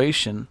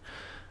situation.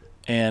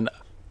 And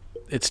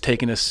it's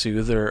taken to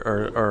soothe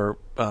or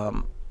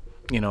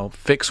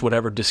fix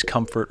whatever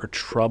discomfort or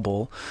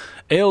trouble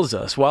ails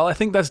us. While I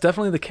think that's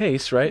definitely the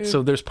case, right?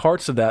 So there's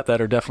parts of that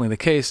are definitely the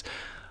case.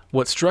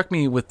 What struck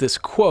me with this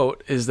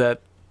quote is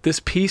that this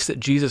peace that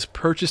Jesus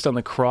purchased on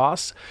the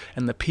cross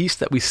and the peace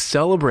that we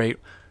celebrate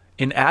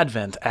in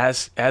Advent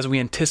as we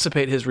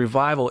anticipate his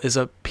revival is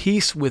a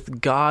peace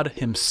with God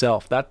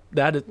himself.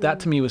 That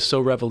to me was so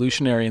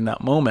revolutionary in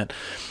that moment,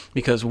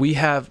 because we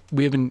are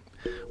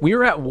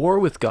at war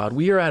with God.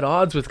 We are at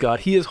odds with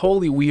God. He is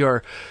holy. We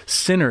are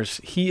sinners.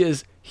 He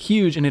is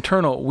huge and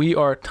eternal. We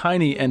are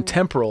tiny and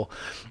temporal.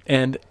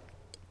 And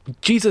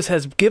Jesus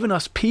has given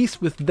us peace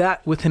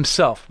with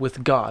himself,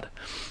 with God.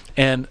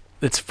 And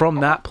it's from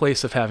that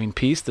place of having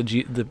peace,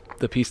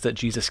 the peace that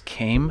Jesus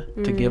came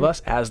to give us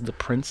as the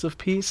Prince of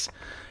Peace,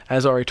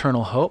 as our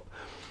eternal hope.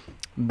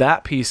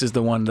 That peace is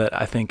the one that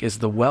I think is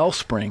the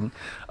wellspring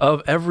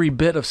of every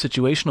bit of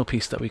situational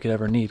peace that we could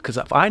ever need. Because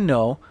if I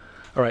know,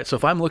 all right, so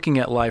if I'm looking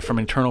at life from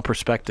an eternal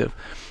perspective,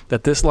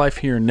 that this life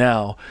here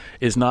now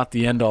is not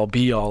the end-all,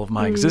 be-all of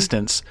my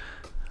existence,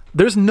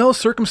 there's no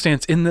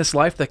circumstance in this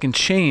life that can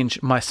change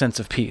my sense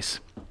of peace.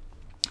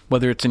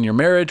 Whether it's in your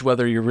marriage,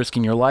 whether you're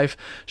risking your life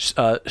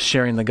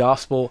sharing the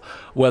gospel,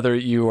 whether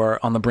you are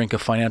on the brink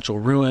of financial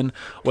ruin,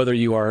 whether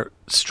you are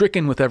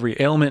stricken with every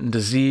ailment and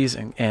disease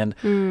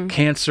and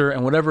cancer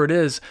and whatever it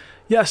is,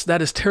 yes,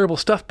 that is terrible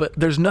stuff, but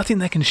there's nothing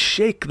that can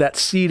shake that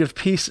seed of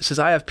peace that says,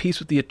 I have peace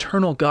with the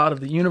eternal God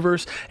of the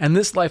universe, and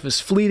this life is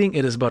fleeting.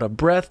 It is but a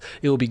breath.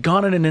 It will be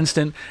gone in an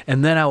instant,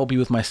 and then I will be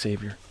with my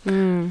Savior.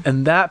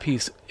 And that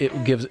peace,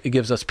 it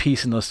gives us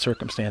peace in those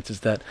circumstances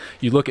that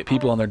you look at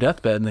people on their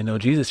deathbed and they know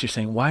Jesus. You're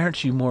saying, why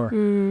aren't you more,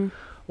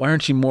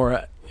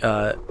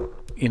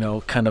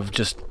 kind of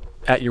just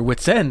at your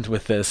wit's end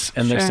with this?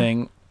 And they're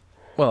saying,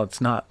 well, it's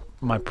not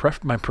my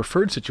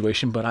preferred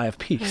situation, but I have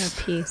peace. I have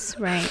peace,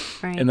 right.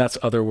 And that's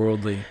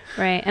otherworldly.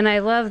 Right. And I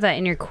love that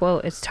in your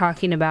quote, it's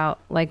talking about,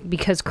 like,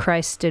 because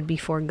Christ stood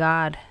before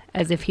God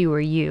as if he were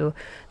you.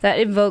 That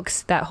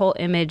invokes that whole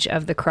image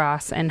of the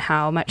cross and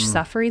how much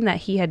suffering that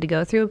he had to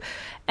go through.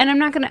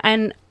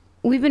 And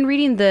we've been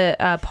reading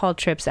the Paul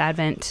Tripp's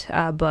Advent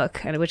book,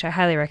 which I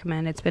highly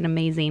recommend. It's been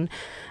amazing.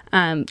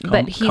 Come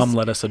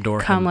let us adore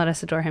him. Come let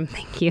us adore him.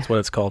 Thank you. That's what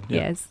it's called.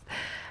 Yeah.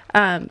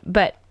 Yes.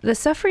 But the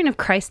suffering of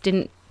Christ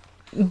didn't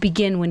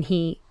begin when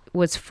he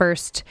was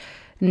first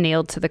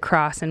nailed to the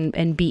cross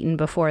and beaten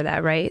before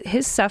that, right?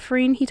 His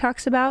suffering, he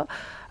talks about,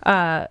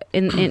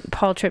 in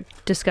Paul Tripp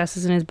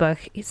discusses in his book,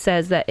 he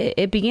says that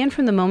it began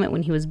from the moment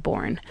when he was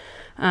born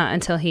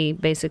until he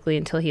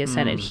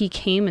ascended. He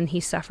came and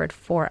he suffered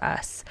for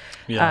us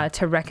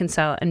to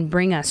reconcile and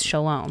bring us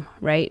shalom,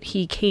 right?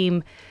 He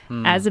came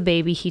as a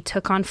baby. He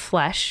took on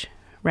flesh,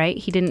 right?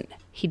 He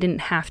didn't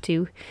have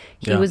to.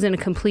 He was in a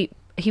complete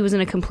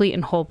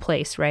and whole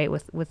place, right?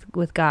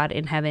 With God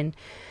in heaven,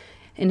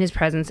 in his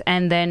presence.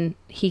 And then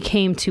he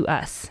came to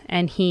us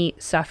and he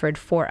suffered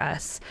for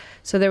us.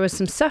 So there was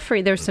some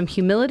suffering, there was some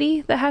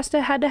humility that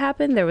had to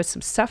happen. There was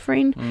some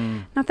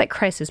suffering. Not that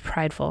Christ is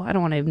prideful. I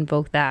don't want to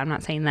invoke that. I'm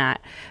not saying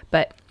that,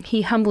 but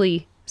he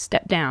humbly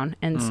stepped down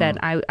and said,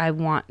 I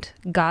want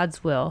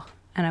God's will,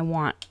 and I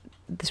want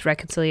this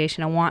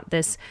reconciliation. I want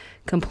this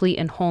complete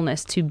and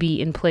wholeness to be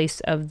in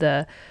place of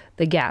the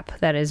gap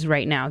that is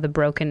right now, the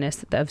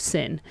brokenness of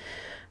sin.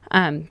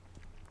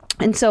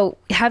 And so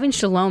having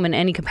shalom in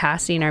any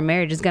capacity in our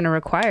marriage is going to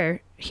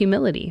require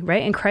humility,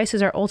 right? And Christ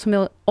is our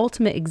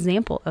ultimate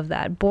example of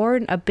that.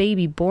 A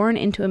baby born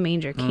into a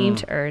manger, came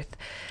to earth.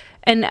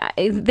 And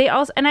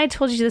I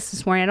told you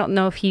this morning, I don't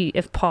know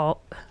if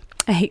Paul,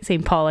 I hate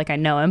saying Paul like I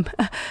know him,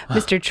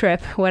 Mr.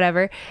 Tripp,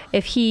 whatever,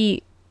 if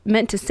he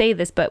meant to say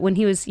this, but when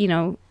he was,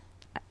 and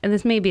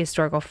this may be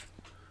historical,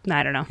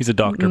 I don't know. He's a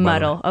doctor.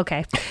 Muddle.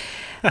 Okay.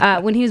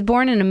 When he was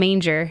born in a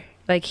manger,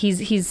 like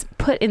he's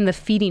put in the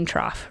feeding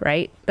trough,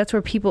 right? That's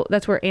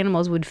where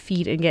animals would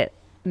feed and get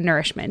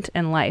nourishment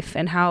and life.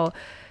 And how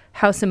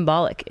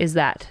symbolic is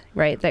that,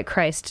 right? That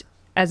Christ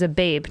as a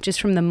babe, just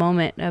from the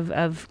moment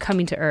of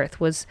coming to earth,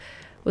 was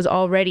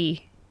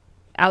already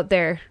out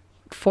there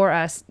for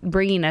us,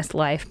 bringing us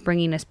life,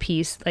 bringing us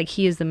peace. Like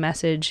he is the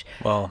message.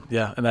 Well,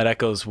 yeah. And that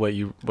echoes what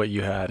you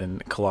had in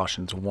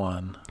Colossians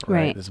 1,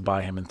 right? Is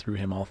by him and through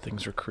him, all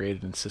things are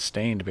created and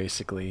sustained,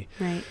 basically.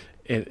 Right.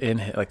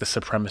 In like the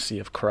supremacy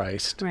of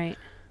Christ, right?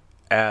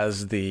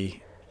 As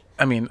there's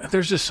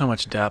just so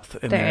much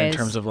depth in there in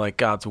terms of like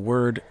God's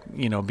word,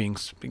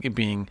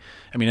 being.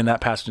 In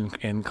that passage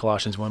in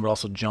Colossians 1, but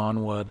also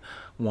John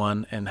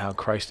 1, and how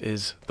Christ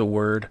is the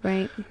Word,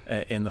 right,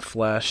 in the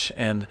flesh,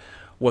 and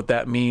what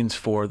that means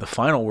for the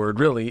final word,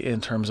 really, in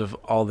terms of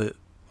all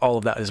all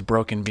of that is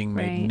broken, being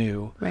made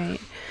new. Right.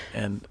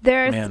 And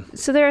there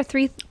are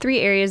three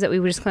areas that we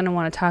just kind of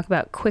want to talk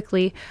about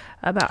quickly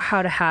about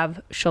how to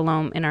have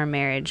shalom in our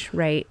marriage,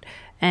 right?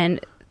 And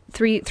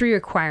three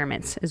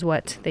requirements is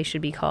what they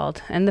should be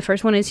called. And the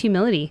first one is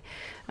humility,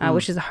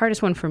 which is the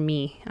hardest one for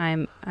me.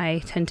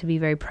 I tend to be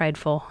very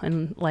prideful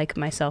and like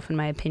myself and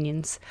my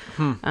opinions,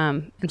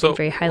 and think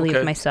very highly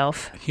of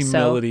myself.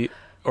 Humility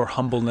or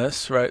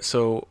humbleness, right?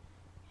 So,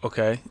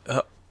 okay.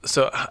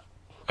 So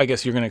I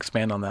guess you're going to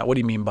expand on that. What do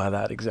you mean by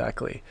that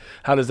exactly?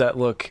 How does that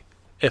look?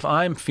 If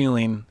I'm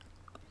feeling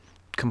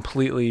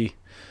completely...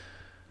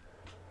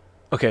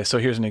 Okay, so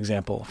here's an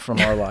example from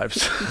our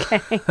lives.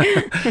 Okay.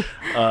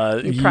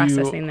 You're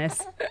processing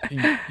this.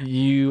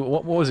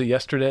 What was it,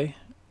 yesterday?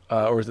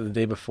 Or was it the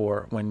day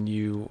before when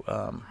you...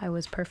 I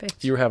was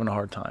perfect. You were having a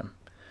hard time.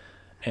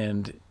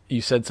 And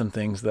you said some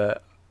things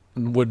that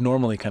would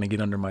normally kind of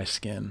get under my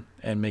skin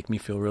and make me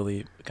feel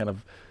really kind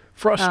of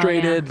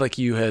frustrated, like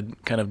you had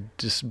kind of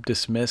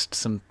dismissed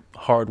some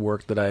hard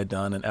work that I had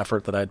done and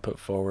effort that I had put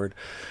forward.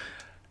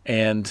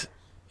 And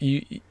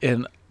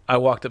I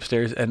walked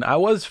upstairs and I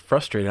was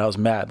frustrated. I was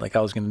mad. Like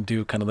I was going to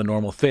do kind of the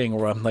normal thing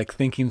where I'm like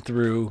thinking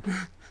through,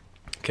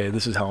 okay,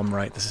 this is how I'm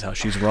right. This is how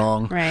she's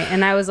wrong. Right.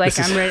 And I was like,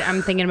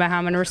 I'm thinking about how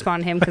I'm going to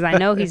respond to him because I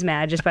know he's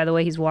mad just by the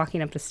way he's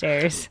walking up the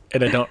stairs.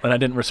 And I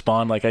didn't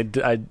respond. Like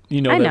that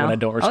when I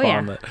don't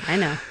respond. Oh, yeah. I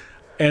know.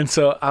 And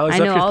so I was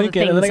up here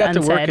thinking, and then I got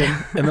to work,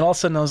 and then all of a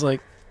sudden I was like,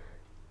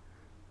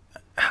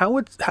 how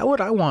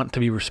would I want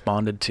to be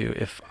responded to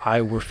if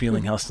I were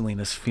feeling how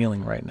Selena's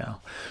feeling right now?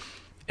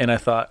 And I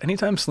thought,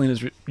 anytime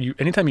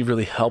you've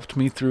really helped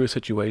me through a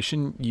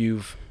situation,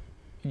 you've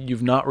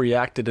not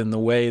reacted in the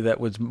way that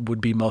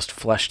would be most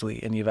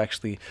fleshly, and you've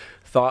actually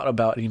thought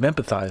about and you've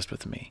empathized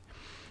with me.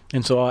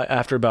 And so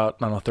after about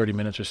 30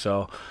 minutes or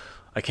so,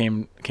 I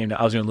came down.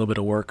 I was doing a little bit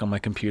of work on my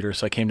computer,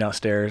 so I came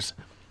downstairs.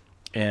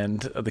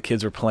 And the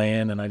kids were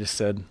playing, and I just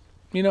said,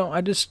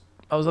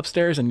 I was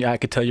upstairs, and I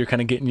could tell you're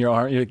kind of getting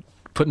you're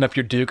putting up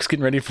your dukes,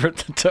 getting ready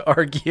to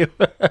argue,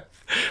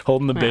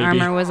 holding the baby. My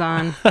armor was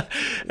on.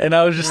 And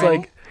I was just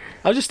I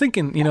was just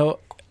thinking,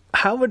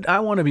 how would I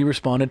want to be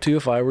responded to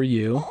if I were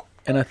you?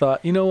 And I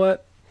thought, you know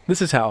what?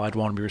 This is how I'd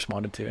want to be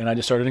responded to. And I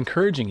just started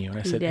encouraging you, and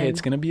I said, hey, it's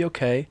going to be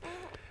okay.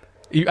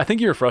 I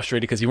think you were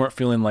frustrated because you weren't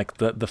feeling like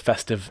the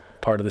festive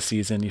part of the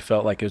season. You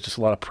felt like it was just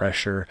a lot of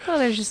pressure. Well,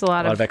 there's just a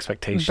lot of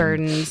expectation,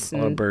 burdens,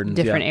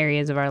 different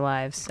areas of our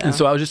lives. So. And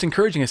so I was just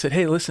encouraging. I said,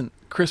 hey, listen,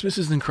 Christmas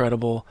is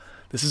incredible.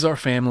 This is our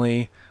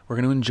family. We're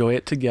going to enjoy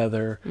it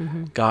together.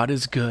 Mm-hmm. God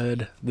is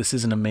good. This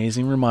is an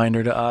amazing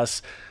reminder to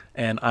us.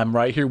 And I'm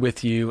right here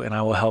with you, and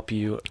I will help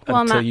you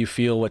until you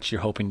feel what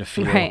you're hoping to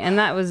feel. Right. And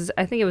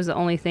I think it was the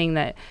only thing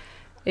that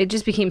it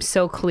just became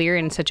so clear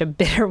in such a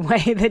bitter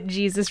way that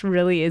Jesus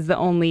really is the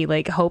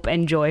only hope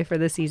and joy for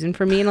the season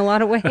for me in a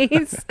lot of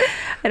ways.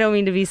 I don't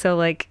mean to be so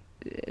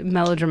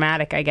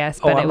melodramatic, I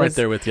guess. But I'm right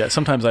there with you.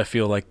 Sometimes I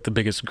feel like the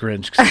biggest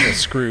Grinch,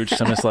 Scrooge.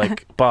 So I'm just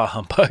like, bah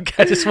humbug.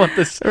 I just want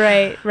this.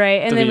 Right.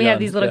 And then we have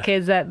these little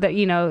kids that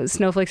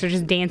snowflakes are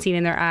just dancing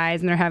in their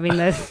eyes, and they're having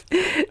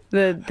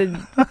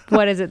the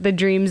what is it? The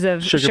dreams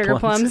of sugar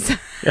plums.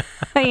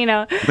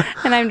 And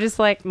I'm just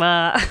like,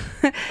 bah.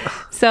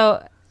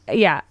 So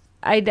yeah.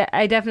 I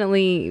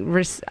definitely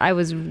I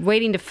was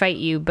waiting to fight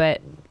you,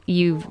 but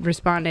you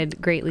responded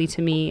greatly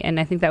to me, and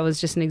I think that was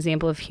just an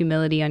example of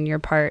humility on your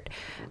part.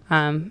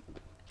 Right.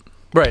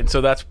 So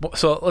let's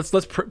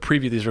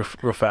preview these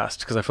real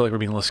fast because I feel like we're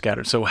being a little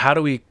scattered. So how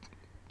do we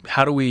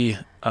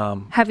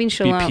having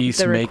shalom, be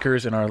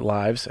peacemakers in our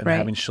lives and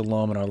having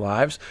shalom in our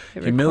lives?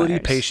 Humility,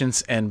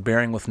 patience, and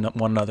bearing with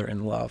one another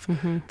in love.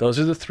 Mm-hmm. Those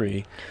are the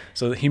three.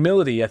 So the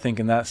humility, I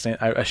think, in that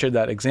sense, I shared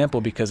that example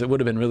because it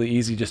would have been really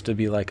easy just to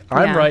be like,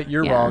 I'm right,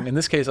 you're wrong. In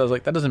this case, I was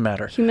like, that doesn't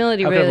matter.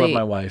 Humility How really, can I love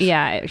my wife?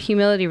 Yeah,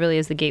 humility really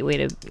is the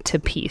gateway to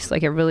peace. I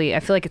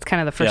feel like it's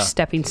kind of the first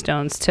stepping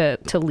stones to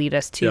lead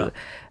us to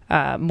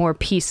more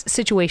peace,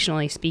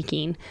 situationally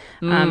speaking.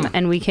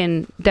 And we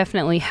can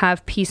definitely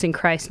have peace in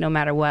Christ no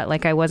matter what.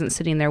 Like I wasn't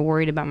sitting there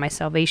worried about my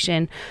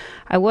salvation.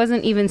 I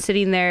wasn't even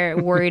sitting there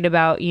worried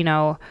about,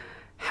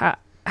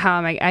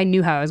 how I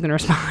knew how I was going to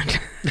respond.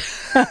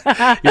 You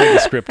had the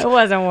script. I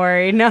wasn't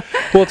worried. No.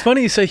 Well, it's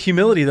funny you say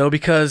humility though,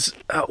 because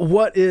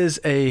what is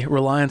a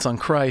reliance on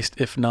Christ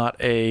if not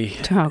a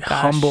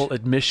humble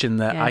admission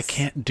that I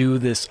can't do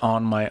this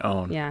on my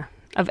own? Yeah.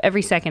 Of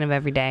every second of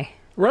every day.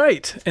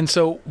 Right. And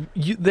so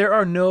there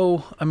are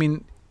no,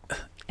 when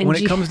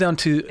it comes down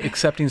to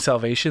accepting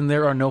salvation,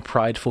 there are no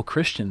prideful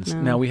Christians.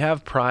 No. Now, we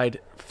have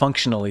pride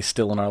functionally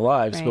still in our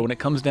lives, but when it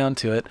comes down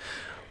to it,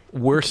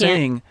 we're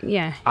saying,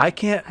 I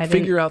can't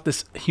figure out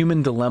this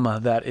human dilemma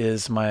that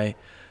is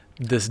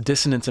this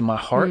dissonance in my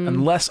heart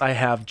unless I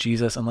have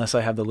Jesus, unless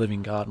I have the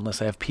living God,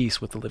 unless I have peace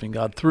with the living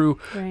God through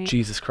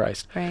Jesus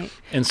Christ. Right.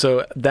 And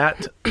so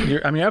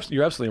you're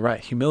absolutely right.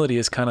 Humility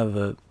is kind of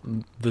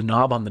the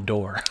knob on the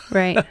door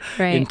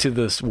into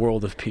this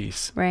world of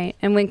peace. Right.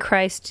 And when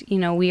Christ,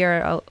 we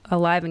are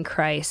alive in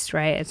Christ,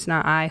 right? It's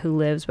not I who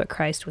lives, but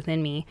Christ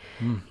within me.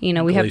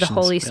 We have the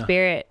Holy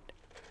Spirit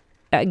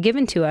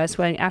given to us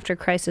when after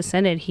Christ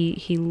ascended,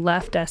 he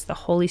left us the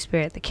Holy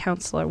Spirit, the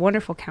counselor,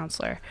 wonderful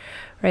counselor,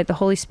 right? The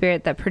Holy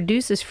Spirit that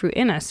produces fruit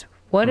in us.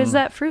 What is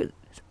that fruit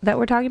that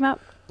we're talking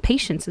about?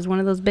 Patience is one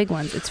of those big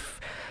ones.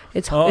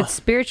 It's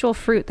spiritual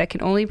fruit that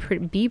can only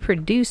be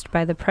produced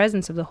by the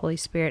presence of the Holy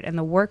Spirit and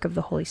the work of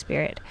the Holy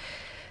Spirit.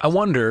 I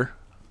wonder,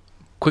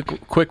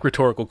 quick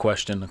rhetorical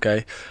question,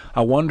 okay?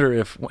 I wonder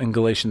if in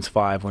Galatians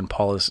 5, when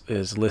Paul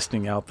is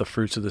listing out the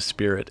fruits of the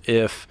Spirit,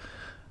 if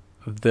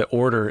the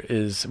order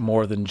is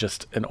more than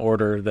just an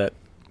order that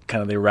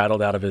kind of they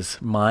rattled out of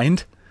his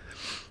mind.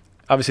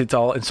 Obviously, it's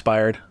all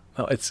inspired.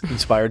 It's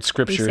inspired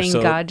scripture. You're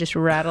saying God just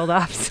rattled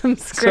off some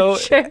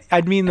scripture? So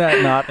I'd mean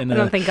that not in I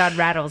don't think God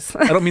rattles.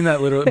 I don't mean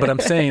that literally, but I'm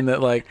saying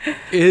that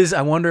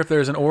I wonder if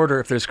there's an order,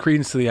 if there's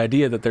credence to the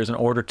idea that there's an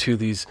order to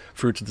these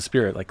fruits of the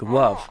Spirit, like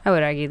love. I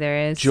would argue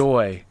there is.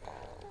 Joy,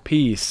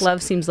 peace.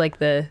 Love seems like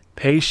the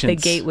patience.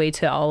 The gateway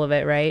to all of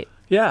it, right?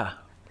 Yeah.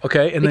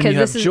 Okay, and then you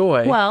have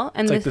joy. Well,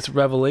 and it's like this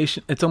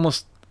revelation. It's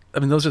almost,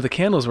 those are the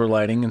candles we're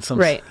lighting in some.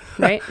 Right.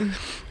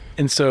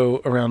 And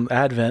so around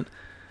Advent,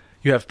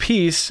 you have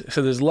peace.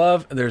 So there's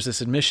love. There's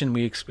this admission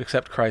we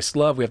accept Christ's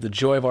love. We have the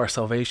joy of our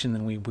salvation.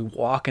 And we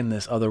walk in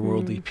this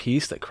otherworldly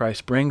peace that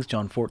Christ brings,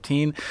 John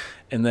 14.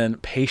 And then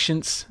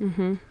patience.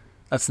 Mm-hmm.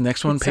 That's the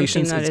next one. It's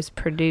patience. Something that is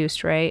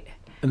produced, right?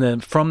 And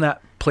then from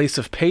that place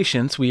of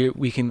patience,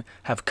 we can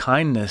have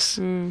kindness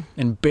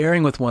and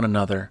bearing with one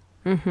another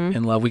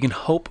in love. We can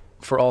hope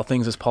for all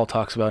things, as Paul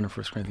talks about in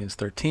 1 Corinthians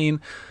 13.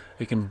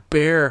 We can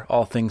bear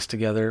all things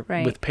together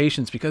with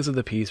patience because of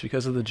the peace,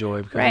 because of the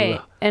joy.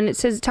 And it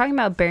says, talking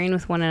about bearing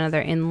with one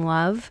another in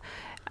love,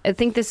 I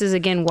think this is,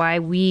 again, why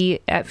we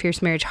at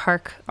Fierce Marriage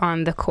hark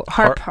on the chord.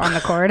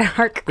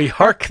 We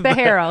hark the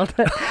herald.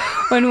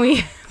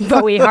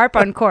 We harp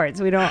on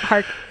chords. We don't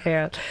hark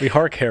herald. We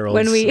hark heralds.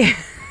 When we...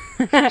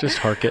 Just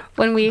hark it.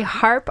 When we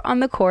harp on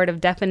the chord of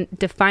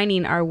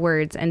defining our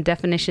words and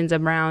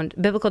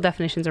biblical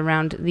definitions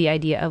around the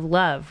idea of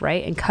love,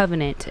 right? And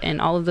covenant and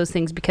all of those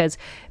things, because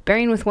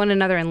bearing with one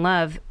another in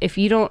love, if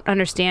you don't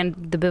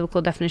understand the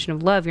biblical definition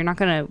of love, you're not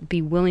going to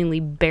be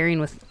willingly bearing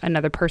with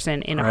another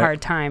person in a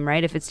hard time,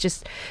 right?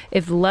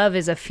 If love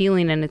is a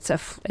feeling and it's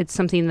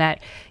something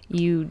that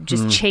you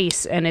just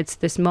chase and it's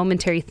this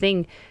momentary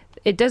thing,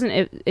 it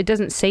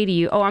doesn't say to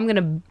you, oh, I'm going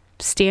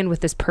to stand with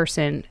this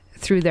person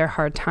through their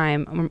hard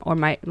time, or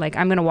I'm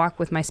going to walk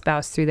with my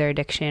spouse through their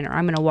addiction, or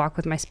I'm going to walk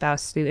with my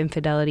spouse through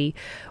infidelity,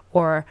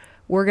 or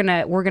we're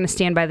going to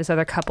stand by this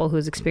other couple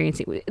who's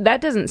experiencing.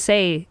 That doesn't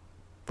say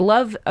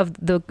love. Of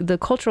the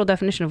cultural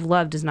definition of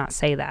love does not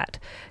say that.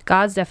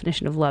 God's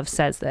definition of love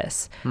says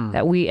this, and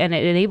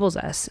it enables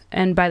us,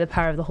 and by the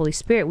power of the Holy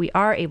Spirit, we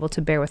are able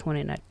to bear with one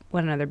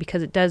another,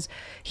 because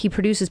he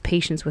produces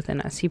patience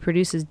within us. He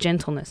produces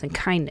gentleness and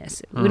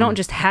kindness. We don't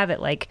just have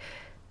it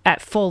at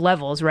full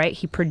levels, right?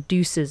 He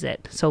produces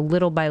it. So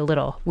little by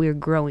little, we're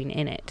growing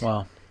in it.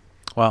 Wow.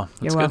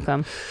 You're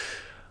welcome.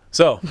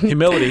 So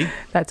humility.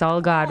 That's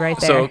all God right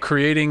there. So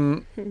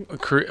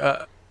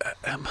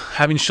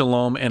having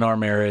shalom in our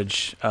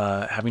marriage,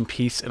 having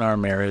peace in our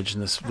marriage,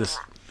 and this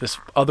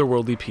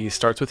otherworldly peace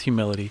starts with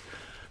humility,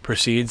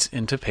 proceeds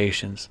into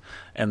patience,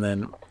 and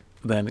then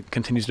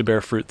continues to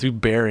bear fruit through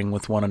bearing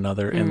with one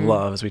another in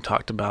love, as we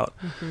talked about.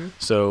 Mm-hmm.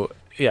 So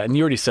yeah, and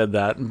you already said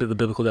that, the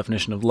biblical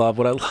definition of love.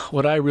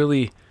 What I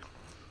really,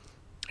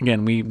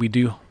 again, we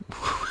do,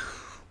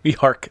 we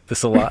hark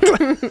this a lot.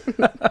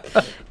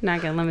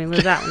 Not gonna let me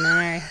lose that one. All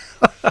right.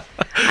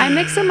 I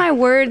mix up my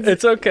words.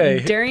 It's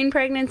okay. During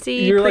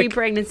pregnancy,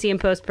 pre-pregnancy, and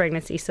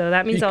post-pregnancy. So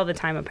that means all the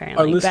time,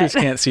 apparently. Our listeners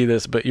can't see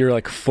this, but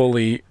you're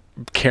fully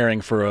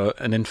caring for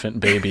an infant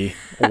baby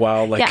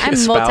while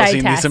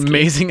espousing these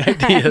amazing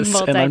ideas,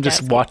 and I'm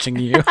just watching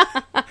you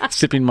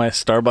sipping my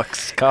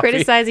Starbucks coffee,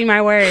 criticizing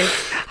my words.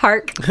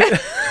 Hark.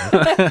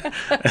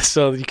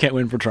 So you can't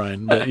win for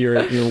trying, but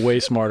you're way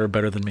smarter,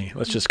 better than me.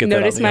 Let's just get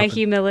Notice that out. Notice my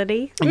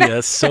humility.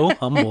 Yes, so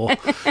humble.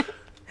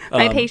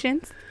 My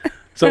patience.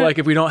 So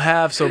if we don't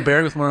have,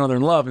 bearing with one another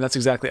in love, and that's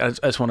exactly, I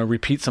just want to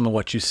repeat some of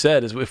what you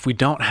said, is if we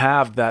don't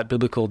have that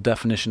biblical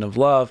definition of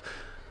love,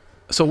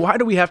 so why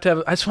do we have to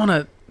have, I just want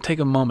to take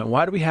a moment,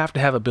 why do we have to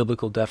have a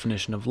biblical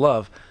definition of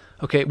love?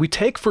 Okay, we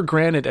take for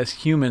granted as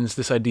humans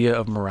this idea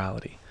of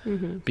morality,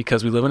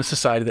 because we live in a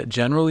society that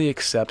generally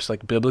accepts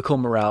biblical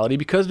morality,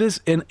 because it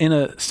is in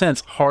a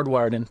sense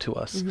hardwired into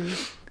us.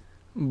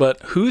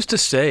 But who's to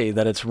say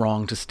that it's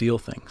wrong to steal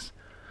things?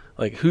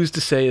 Who's to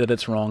say that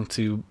it's wrong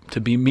to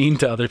be mean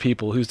to other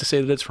people? Who's to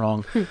say that it's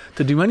wrong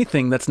to do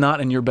anything that's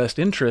not in your best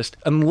interest,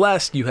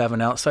 unless you have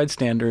an outside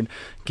standard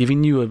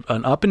giving you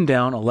an up and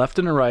down, a left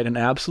and a right, an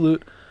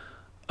absolute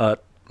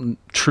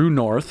true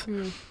north.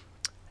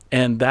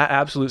 And that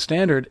absolute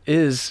standard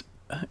is,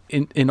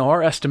 in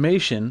our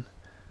estimation,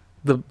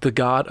 the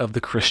God of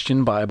the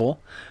Christian Bible,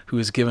 who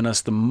has given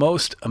us the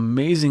most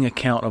amazing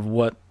account of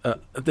what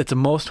it's a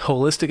most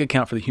holistic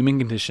account for the human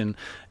condition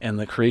and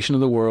the creation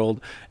of the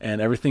world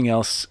and everything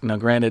else. Now,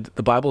 granted,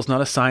 the Bible is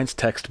not a science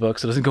textbook,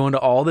 so it doesn't go into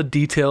all the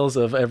details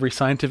of every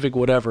scientific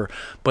whatever,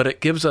 but it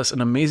gives us an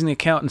amazing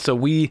account. And so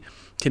we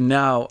can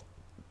now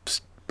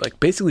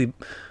basically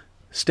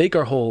stake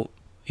our whole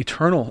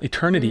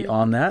eternity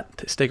on that,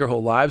 to stake our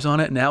whole lives on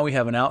it. Now we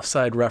have an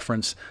outside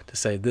reference to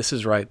say, this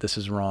is right, this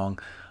is wrong.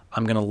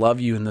 I'm going to love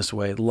you in this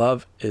way.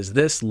 Love is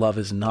this, love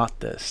is not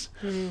this.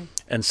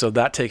 And so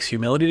that takes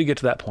humility to get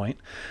to that point.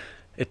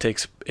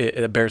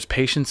 It bears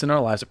patience in our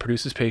lives. It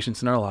produces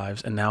patience in our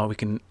lives. And now we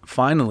can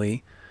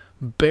finally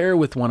bear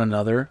with one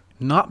another,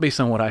 not based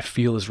on what I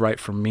feel is right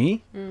for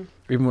me, or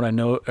even what I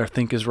know or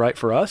think is right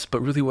for us,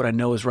 but really what I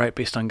know is right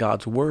based on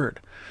God's word.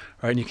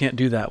 Right? And you can't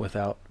do that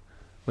without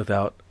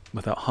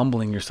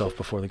humbling yourself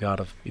before the God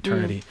of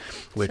eternity,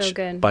 which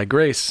by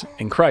grace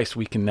in Christ,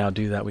 we can now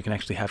do that. We can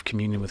actually have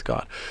communion with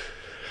God.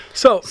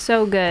 So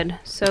good.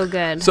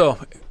 So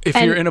if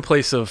you're in a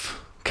place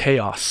of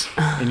chaos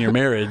in your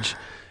marriage,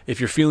 if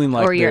you're feeling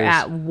like or you're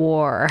at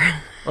war,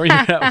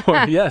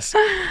 yes,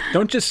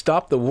 don't just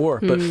stop the war,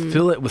 but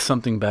fill it with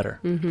something better.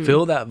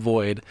 Fill that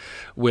void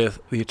with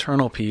the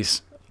eternal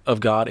peace of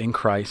God in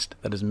Christ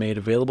that is made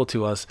available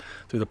to us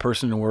through the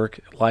person and work,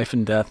 life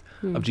and death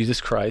of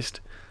Jesus Christ.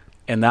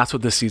 And that's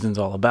what this season's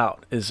all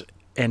about, is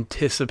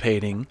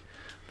anticipating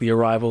the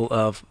arrival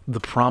of the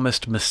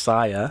promised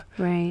Messiah,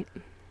 right,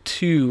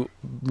 to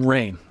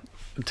reign,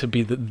 to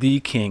be the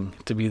king,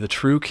 to be the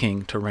true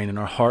king, to reign in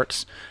our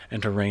hearts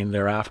and to reign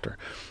thereafter.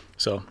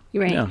 So,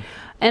 right. Yeah.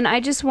 And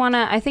I just want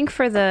to, I think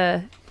for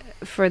the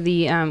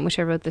which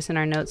I wrote this in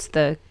our notes,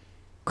 the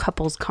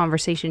couples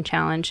conversation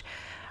challenge,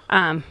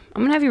 I'm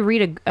going to have you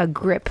read a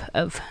grip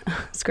of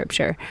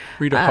scripture.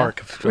 Read a hark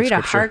of scripture. Read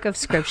a hark of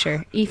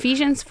scripture.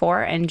 Ephesians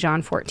 4 and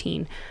John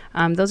 14.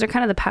 Those are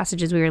kind of the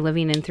passages we are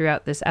living in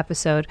throughout this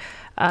episode.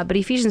 But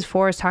Ephesians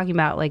 4 is talking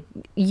about like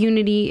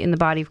unity in the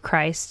body of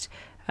Christ,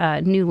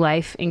 new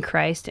life in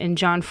Christ. And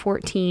John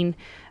 14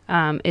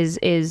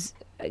 is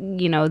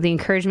the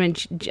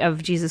encouragement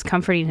of Jesus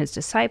comforting his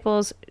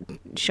disciples,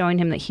 showing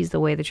him that he's the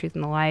way, the truth,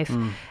 and the life.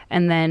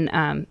 And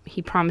then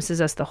he promises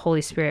us the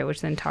Holy Spirit,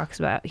 which then talks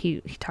about, he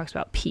talks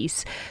about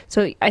peace.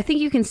 So I think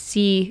you can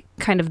see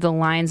kind of the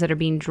lines that are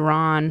being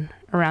drawn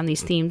around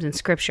these themes in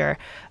scripture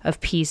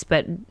of peace,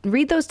 but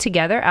read those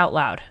together out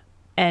loud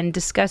and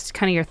discuss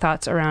kind of your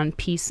thoughts around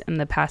peace and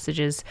the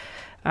passages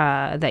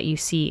that you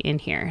see in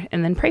here,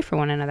 and then pray for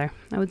one another.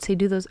 I would say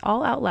do those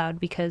all out loud,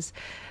 because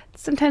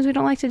sometimes we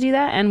don't like to do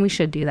that, and we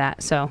should do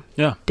that. So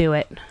do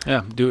it.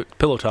 Yeah, do it.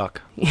 Pillow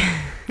talk.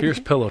 Fierce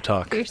pillow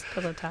talk. Fierce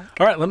pillow talk.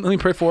 All right, let me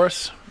pray for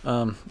us,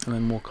 and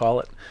then we'll call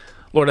it.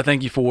 Lord, I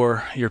thank you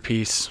for your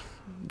peace.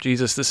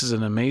 Jesus, this is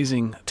an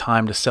amazing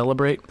time to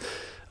celebrate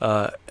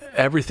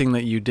everything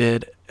that you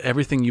did,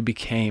 everything you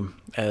became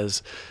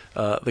as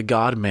the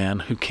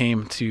God-man who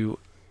came to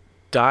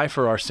die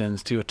for our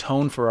sins, to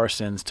atone for our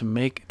sins,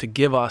 to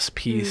give us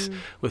peace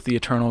with the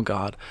eternal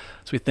God.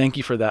 So we thank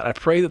you for that. I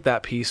pray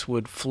that peace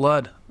would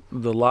flood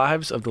the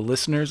lives of the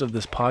listeners of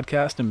this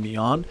podcast and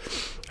beyond.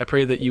 I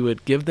pray that you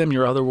would give them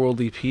your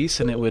otherworldly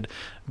peace, and it would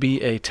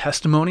be a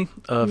testimony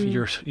of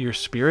your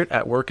spirit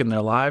at work in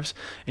their lives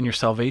and your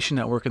salvation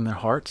at work in their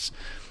hearts.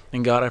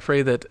 And God, I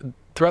pray that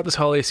throughout this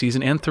holiday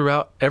season and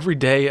throughout every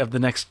day of the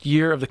next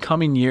year, of the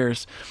coming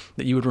years,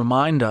 that you would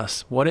remind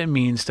us what it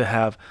means to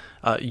have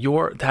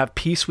to have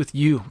peace with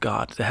you,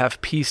 God, to have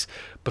peace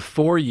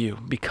before you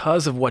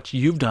because of what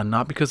you've done,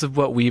 not because of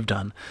what we've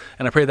done.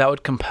 And I pray that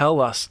would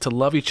compel us to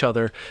love each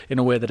other in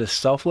a way that is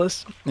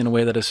selfless, in a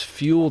way that is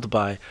fueled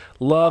by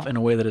love, in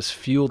a way that is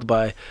fueled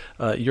by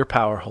your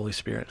power, Holy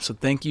Spirit. So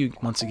thank you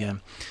once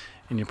again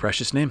in your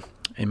precious name.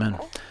 Amen.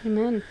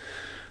 Amen.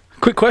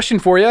 Quick question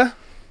for you.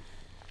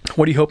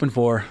 What are you hoping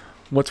for?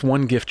 What's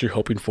one gift you're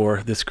hoping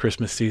for this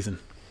Christmas season?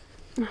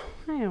 I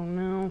don't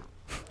know.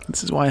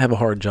 This is why I have a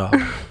hard job.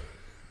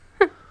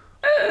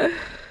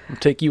 I'll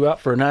take you out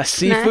for a nice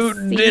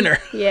seafood dinner.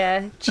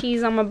 Yeah,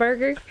 cheese on my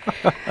burger.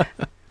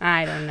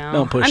 I don't know.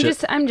 Don't push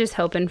it. I'm just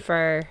hoping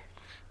for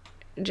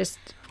just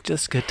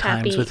good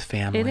times with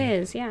family. It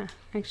is, yeah,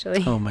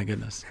 actually. Oh my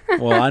goodness.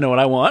 Well, I know what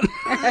I want.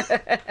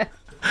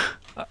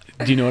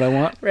 Do you know what I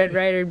want? Red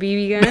Ryder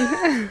BB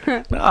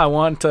gun. No, I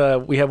want.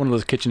 We have one of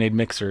those KitchenAid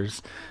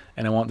mixers,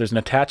 and there's an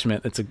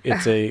attachment.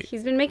 It's a.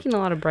 He's been making a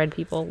lot of bread,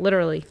 people.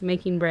 Literally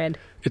making bread.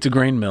 It's a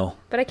grain mill.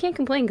 But I can't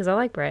complain because I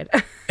like bread.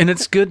 And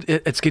it's good.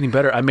 It's getting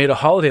better. I made a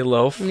holiday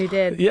loaf. You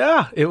did.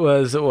 Yeah, it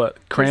was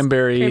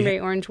cranberry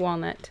orange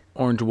walnut.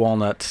 Orange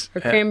walnut.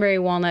 Or cranberry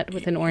walnut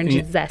with an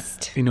orange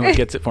zest. You know what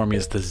gets it for me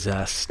is the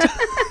zest.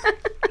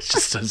 It's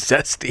just so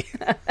zesty.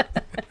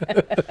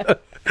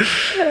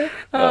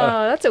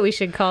 That's what we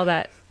should call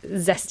that.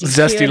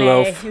 Zesty Q&A.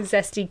 loaf.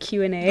 Zesty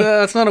Q&A.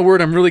 That's not a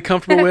word I'm really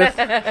comfortable with.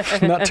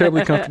 I'm not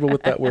terribly comfortable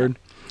with that word.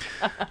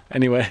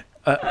 Anyway,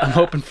 I'm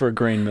hoping for a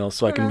grain mill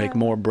so I can make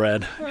more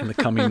bread in the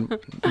coming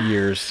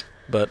years.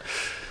 But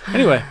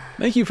anyway,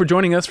 thank you for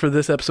joining us for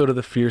this episode of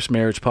the Fierce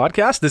Marriage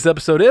Podcast. This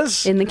episode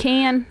is in the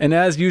can. And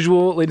as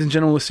usual, ladies and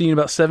gentlemen, we'll see you in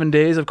about 7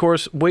 days. Of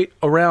course, wait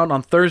around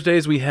on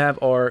Thursdays. We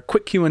have our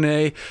quick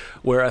Q&A,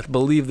 where I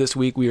believe this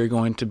week we are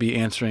going to be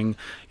answering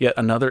yet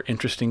another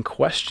interesting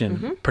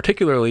question,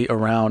 particularly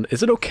around,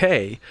 is it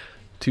okay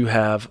to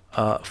have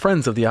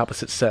friends of the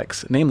opposite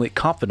sex, namely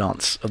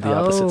confidants of the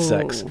opposite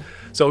sex.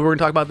 So we're going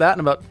to talk about that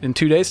in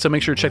 2 days, so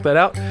make sure to check that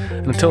out.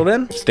 And until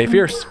then, stay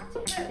fierce.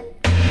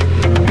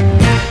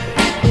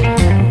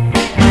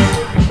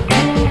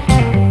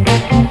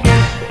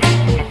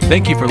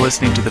 Thank you for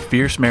listening to the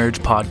Fierce Marriage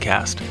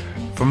Podcast.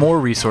 For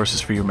more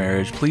resources for your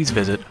marriage, please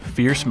visit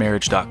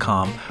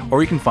fiercemarriage.com,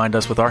 or you can find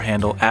us with our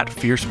handle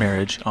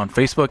 @FierceMarriage on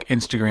Facebook,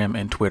 Instagram,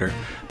 and Twitter.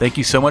 Thank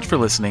you so much for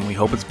listening. We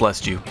hope it's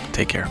blessed you.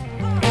 Take care.